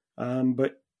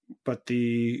 but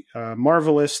the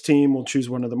Marvelous team will choose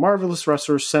one of the Marvelous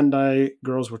wrestlers. Sendai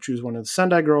Girls will choose one of the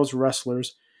Sendai Girls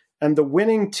wrestlers. And the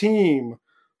winning team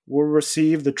will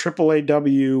receive the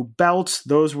AAAW belts.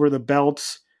 Those were the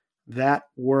belts that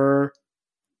were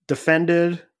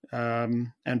defended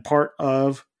and part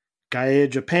of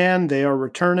Gaea Japan. They are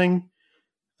returning.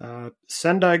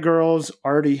 Sendai Girls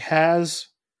already has,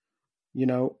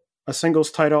 a singles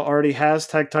title, already has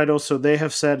tag titles. So they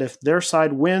have said if their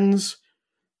side wins,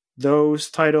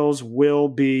 those titles will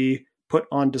be put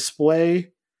on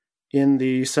display in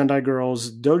the Sendai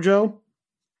Girls dojo.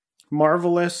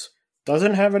 Marvelous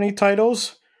doesn't have any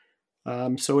titles.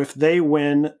 So if they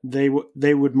win, they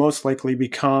would most likely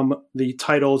become the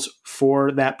titles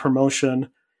for that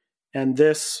promotion. And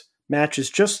this match is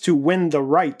just to win the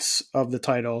rights of the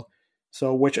title.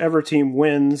 So whichever team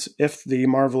wins, if the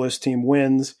Marvelous team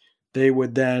wins, they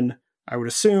would then, I would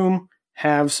assume,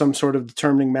 have some sort of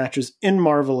determining matches in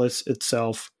Marvelous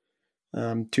itself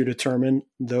to determine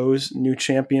those new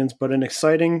champions. But an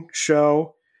exciting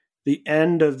show, the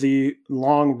end of the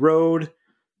long road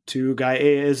to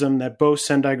Gaeaism that both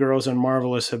Sendai Girls and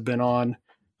Marvelous have been on.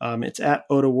 It's at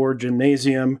Ota Ward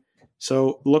Gymnasium,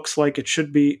 so looks like it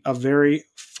should be a very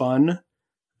fun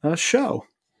show.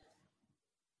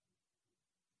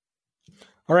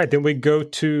 All right, then we go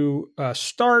to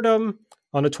Stardom.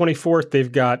 On the 24th,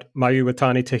 they've got Mayu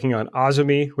Iwatani taking on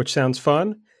Azumi, which sounds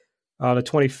fun. On the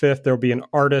 25th, there'll be an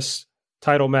Artist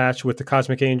title match with the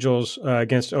Cosmic Angels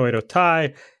against Oedo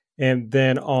Tai. And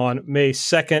then on May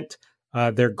 2nd,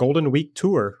 their Golden Week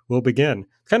tour will begin.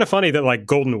 It's kind of funny that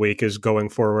Golden Week is going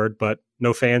forward, but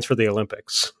no fans for the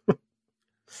Olympics.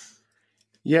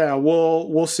 Yeah,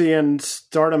 we'll see. And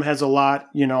Stardom has a lot.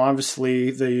 Obviously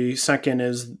the second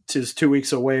is 2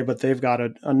 weeks away, but they've got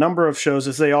a number of shows,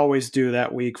 as they always do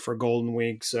that week for Golden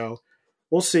Week. So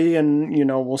we'll see, and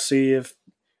we'll see if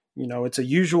it's a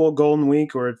usual Golden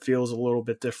Week or it feels a little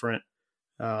bit different.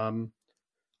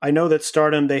 I know that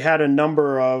Stardom, they had a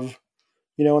number of,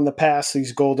 in the past,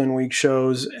 these Golden Week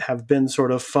shows have been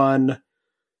sort of fun.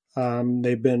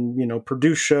 They've been,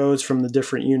 produced shows from the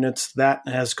different units. That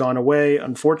has gone away,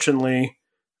 unfortunately.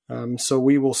 So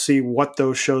we will see what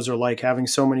those shows are like, having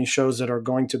so many shows that are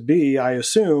going to be, I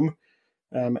assume,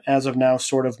 as of now,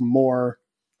 sort of more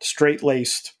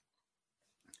straight-laced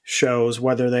shows,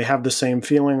 whether they have the same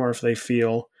feeling or if they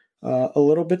feel a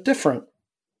little bit different.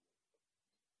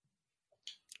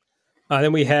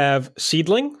 Then we have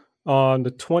Seedling on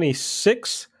the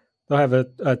 26th. They'll have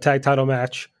a tag title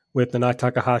match with Nana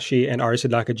Takahashi and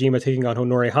Arisa Nakajima taking on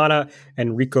Honori Hana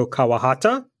and Riko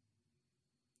Kawahata.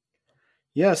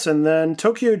 Yes, and then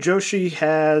Tokyo Joshi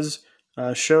has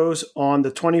shows on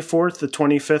the 24th, the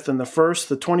 25th, and the 1st.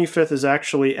 The 25th is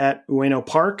actually at Ueno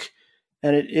Park,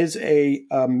 and it is a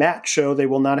mat show. They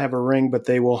will not have a ring, but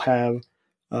they will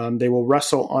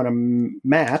wrestle on a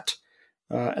mat.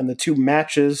 And the two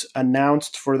matches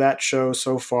announced for that show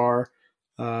so far,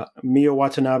 Miyo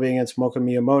Watanabe against Moka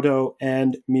Miyamoto,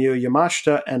 and Miyo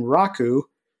Yamashita and Raku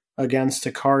against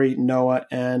Takari Noah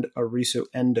and Arisu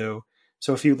Endo.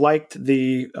 So if you liked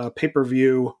the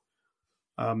pay-per-view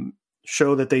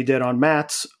show that they did on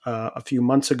mats a few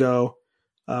months ago,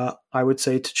 I would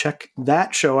say to check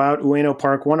that show out. Ueno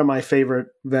Park, one of my favorite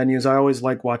venues. I always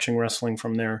like watching wrestling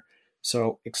from there.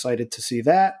 So excited to see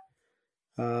that.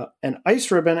 And Ice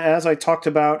Ribbon, as I talked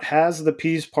about, has the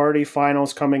Peas Party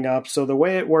finals coming up. So the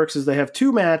way it works is they have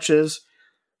two matches.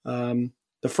 The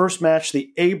first match,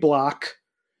 the A block,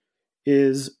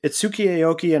 is Itsuki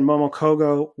Aoki and Momo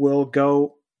Kogo will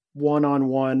go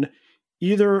one-on-one.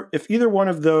 If either one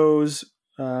of those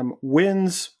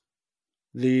wins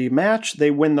the match, they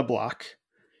win the block.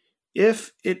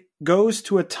 If it goes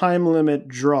to a time limit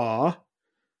draw,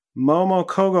 Momo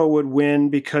Kogo would win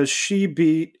because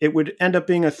it would end up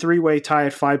being a three-way tie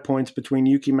at 5 points between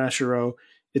Yuki Mashiro,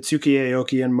 Itsuki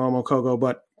Aoki, and Momo Kogo.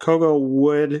 But Kogo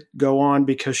would go on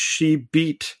because she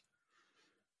beat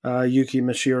Yuki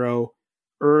Mashiro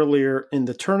earlier in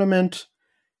the tournament.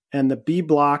 And the B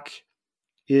block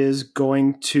is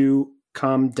going to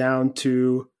come down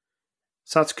to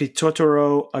Satsuki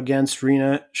Totoro against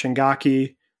Rina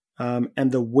Shingaki.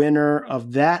 And the winner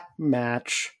of that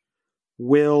match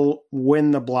will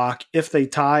win the block. If they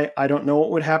tie, I don't know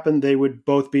what would happen. They would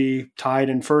both be tied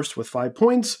in first with 5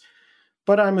 points.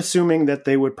 but I'm assuming that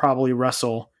they would probably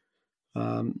wrestle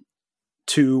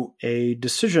to a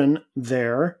decision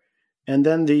there. And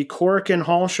then the Korakuen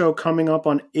Hall show coming up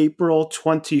on April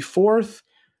 24th.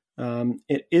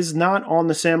 It is not on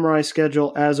the Samurai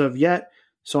schedule as of yet,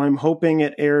 so I'm hoping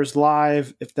it airs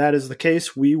live. If that is the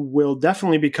case, we will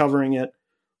definitely be covering it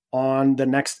on the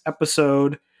next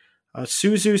episode.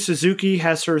 Suzu Suzuki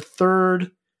has her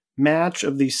third match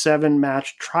of the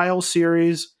 7-match trial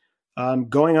series,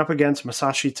 going up against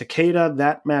Masashi Takeda.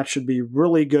 That match should be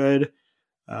really good.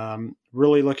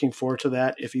 Really looking forward to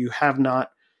that. If you have not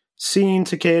seen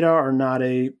Takeda or not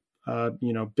a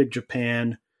Big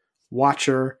Japan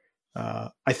watcher,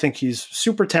 I think he's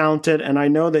super talented, and I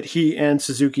know that he and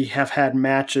Suzuki have had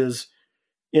matches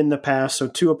in the past, so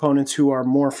two opponents who are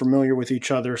more familiar with each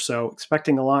other, so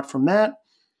expecting a lot from that.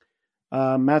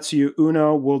 Matsuyu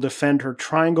Uno will defend her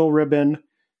Triangle Ribbon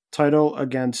title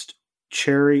against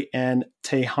Cherry and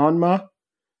Tehanma,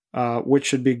 which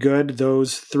should be good.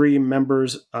 Those three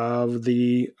members of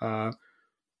the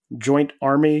Joint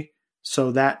Army,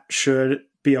 so that should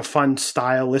be a fun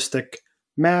stylistic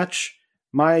match.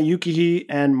 Maya Yukihei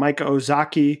and Maika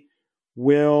Ozaki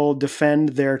will defend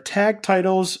their tag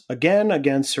titles again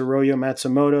against Hiroyo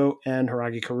Matsumoto and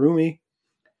Hiragi Kurumi.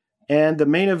 And the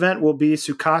main event will be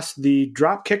the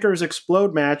Drop Kickers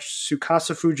Explode match,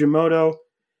 Tsukasa Fujimoto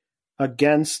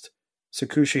against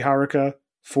Tsukushi Haruka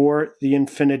for the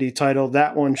Infinity title.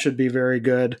 That one should be very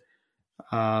good,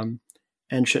 and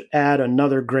should add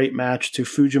another great match to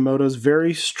Fujimoto's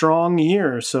very strong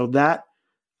year. So that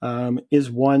is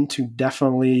one to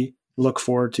definitely look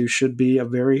forward to. Should be a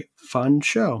very fun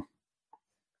show.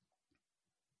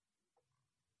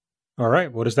 All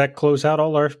right. Well, does that close out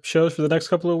all our shows for the next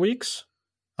couple of weeks?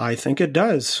 I think it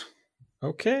does.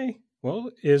 Okay.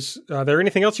 Well, is there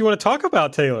anything else you want to talk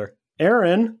about, Taylor?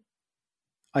 Aaron,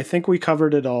 I think we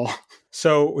covered it all.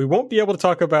 So we won't be able to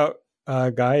talk about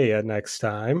Gaia next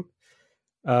time.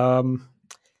 I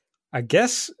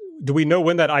guess, do we know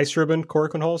when that Ice Ribbon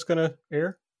Korakuen Hall is going to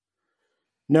air?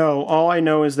 No, all I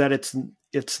know is that it's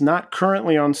not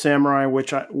currently on Samurai,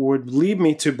 which would lead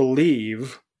me to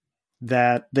believe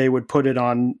that they would put it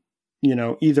on,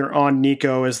 either on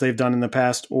Nico as they've done in the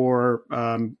past, or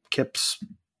Kips.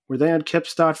 Were they on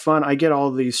Kips.fun? I get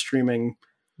all these streaming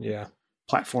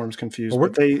platforms confused. Well,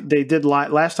 but they did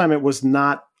last time it was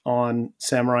not on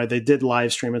Samurai. They did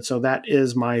live stream it, so that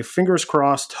is my fingers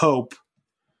crossed hope,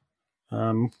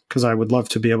 because I would love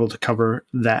to be able to cover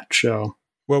that show.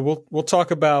 Well, we'll talk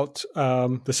about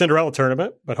the Cinderella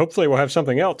tournament, but hopefully we'll have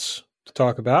something else to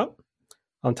talk about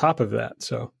on top of that.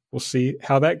 So we'll see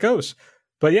how that goes.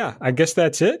 But yeah, I guess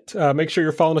that's it. Make sure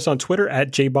you're following us on Twitter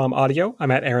at JBombAudio.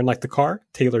 I'm at Aaron Like the Car.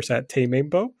 Taylor's at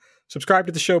Taymambo. Subscribe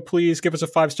to the show, please. Give us a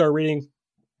 5-star rating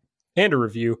and a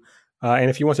review. And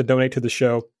if you want to donate to the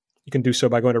show, you can do so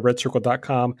by going to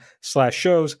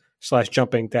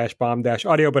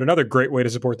redcircle.com/shows/jumping-bomb-audio. But another great way to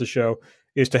support the show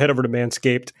is to head over to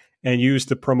Manscaped and use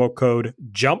the promo code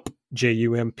JUMP,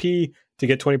 JUMP, to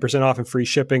get 20% off and free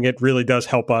shipping. It really does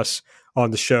help us on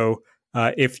the show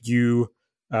if you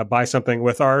buy something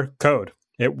with our code.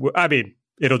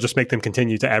 It'll just make them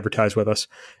continue to advertise with us,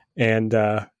 and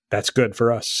that's good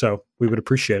for us. So we would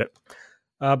appreciate it.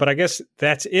 But I guess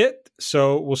that's it.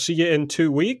 So we'll see you in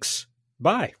 2 weeks.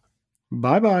 Bye.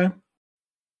 Bye-bye.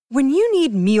 When you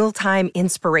need mealtime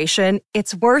inspiration,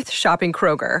 it's worth shopping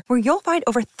Kroger, where you'll find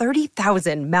over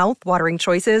 30,000 mouth-watering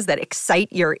choices that excite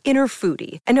your inner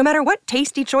foodie. And no matter what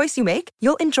tasty choice you make,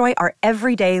 you'll enjoy our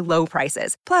everyday low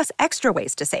prices, plus extra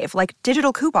ways to save, like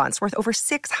digital coupons worth over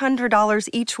 $600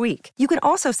 each week. You can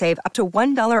also save up to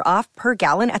 $1 off per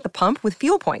gallon at the pump with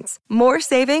fuel points. More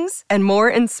savings and more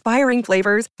inspiring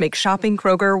flavors make shopping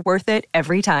Kroger worth it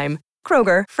every time.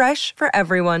 Kroger, fresh for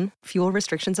everyone. Fuel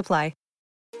restrictions apply.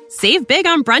 Save big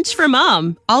on brunch for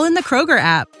mom, all in the Kroger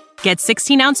app. Get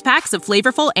 16-ounce packs of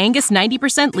flavorful Angus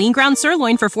 90% lean ground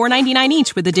sirloin for $4.99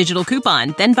 each with a digital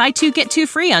coupon. Then buy 2, get 2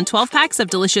 free on 12 packs of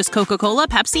delicious Coca-Cola,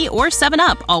 Pepsi, or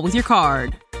 7-Up, all with your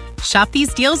card. Shop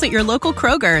these deals at your local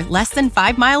Kroger, less than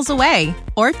 5 miles away.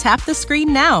 Or tap the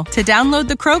screen now to download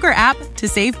the Kroger app to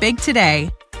save big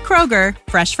today. Kroger,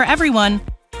 fresh for everyone.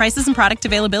 Prices and product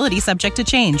availability subject to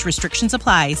change. Restrictions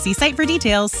apply. See site for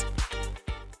details.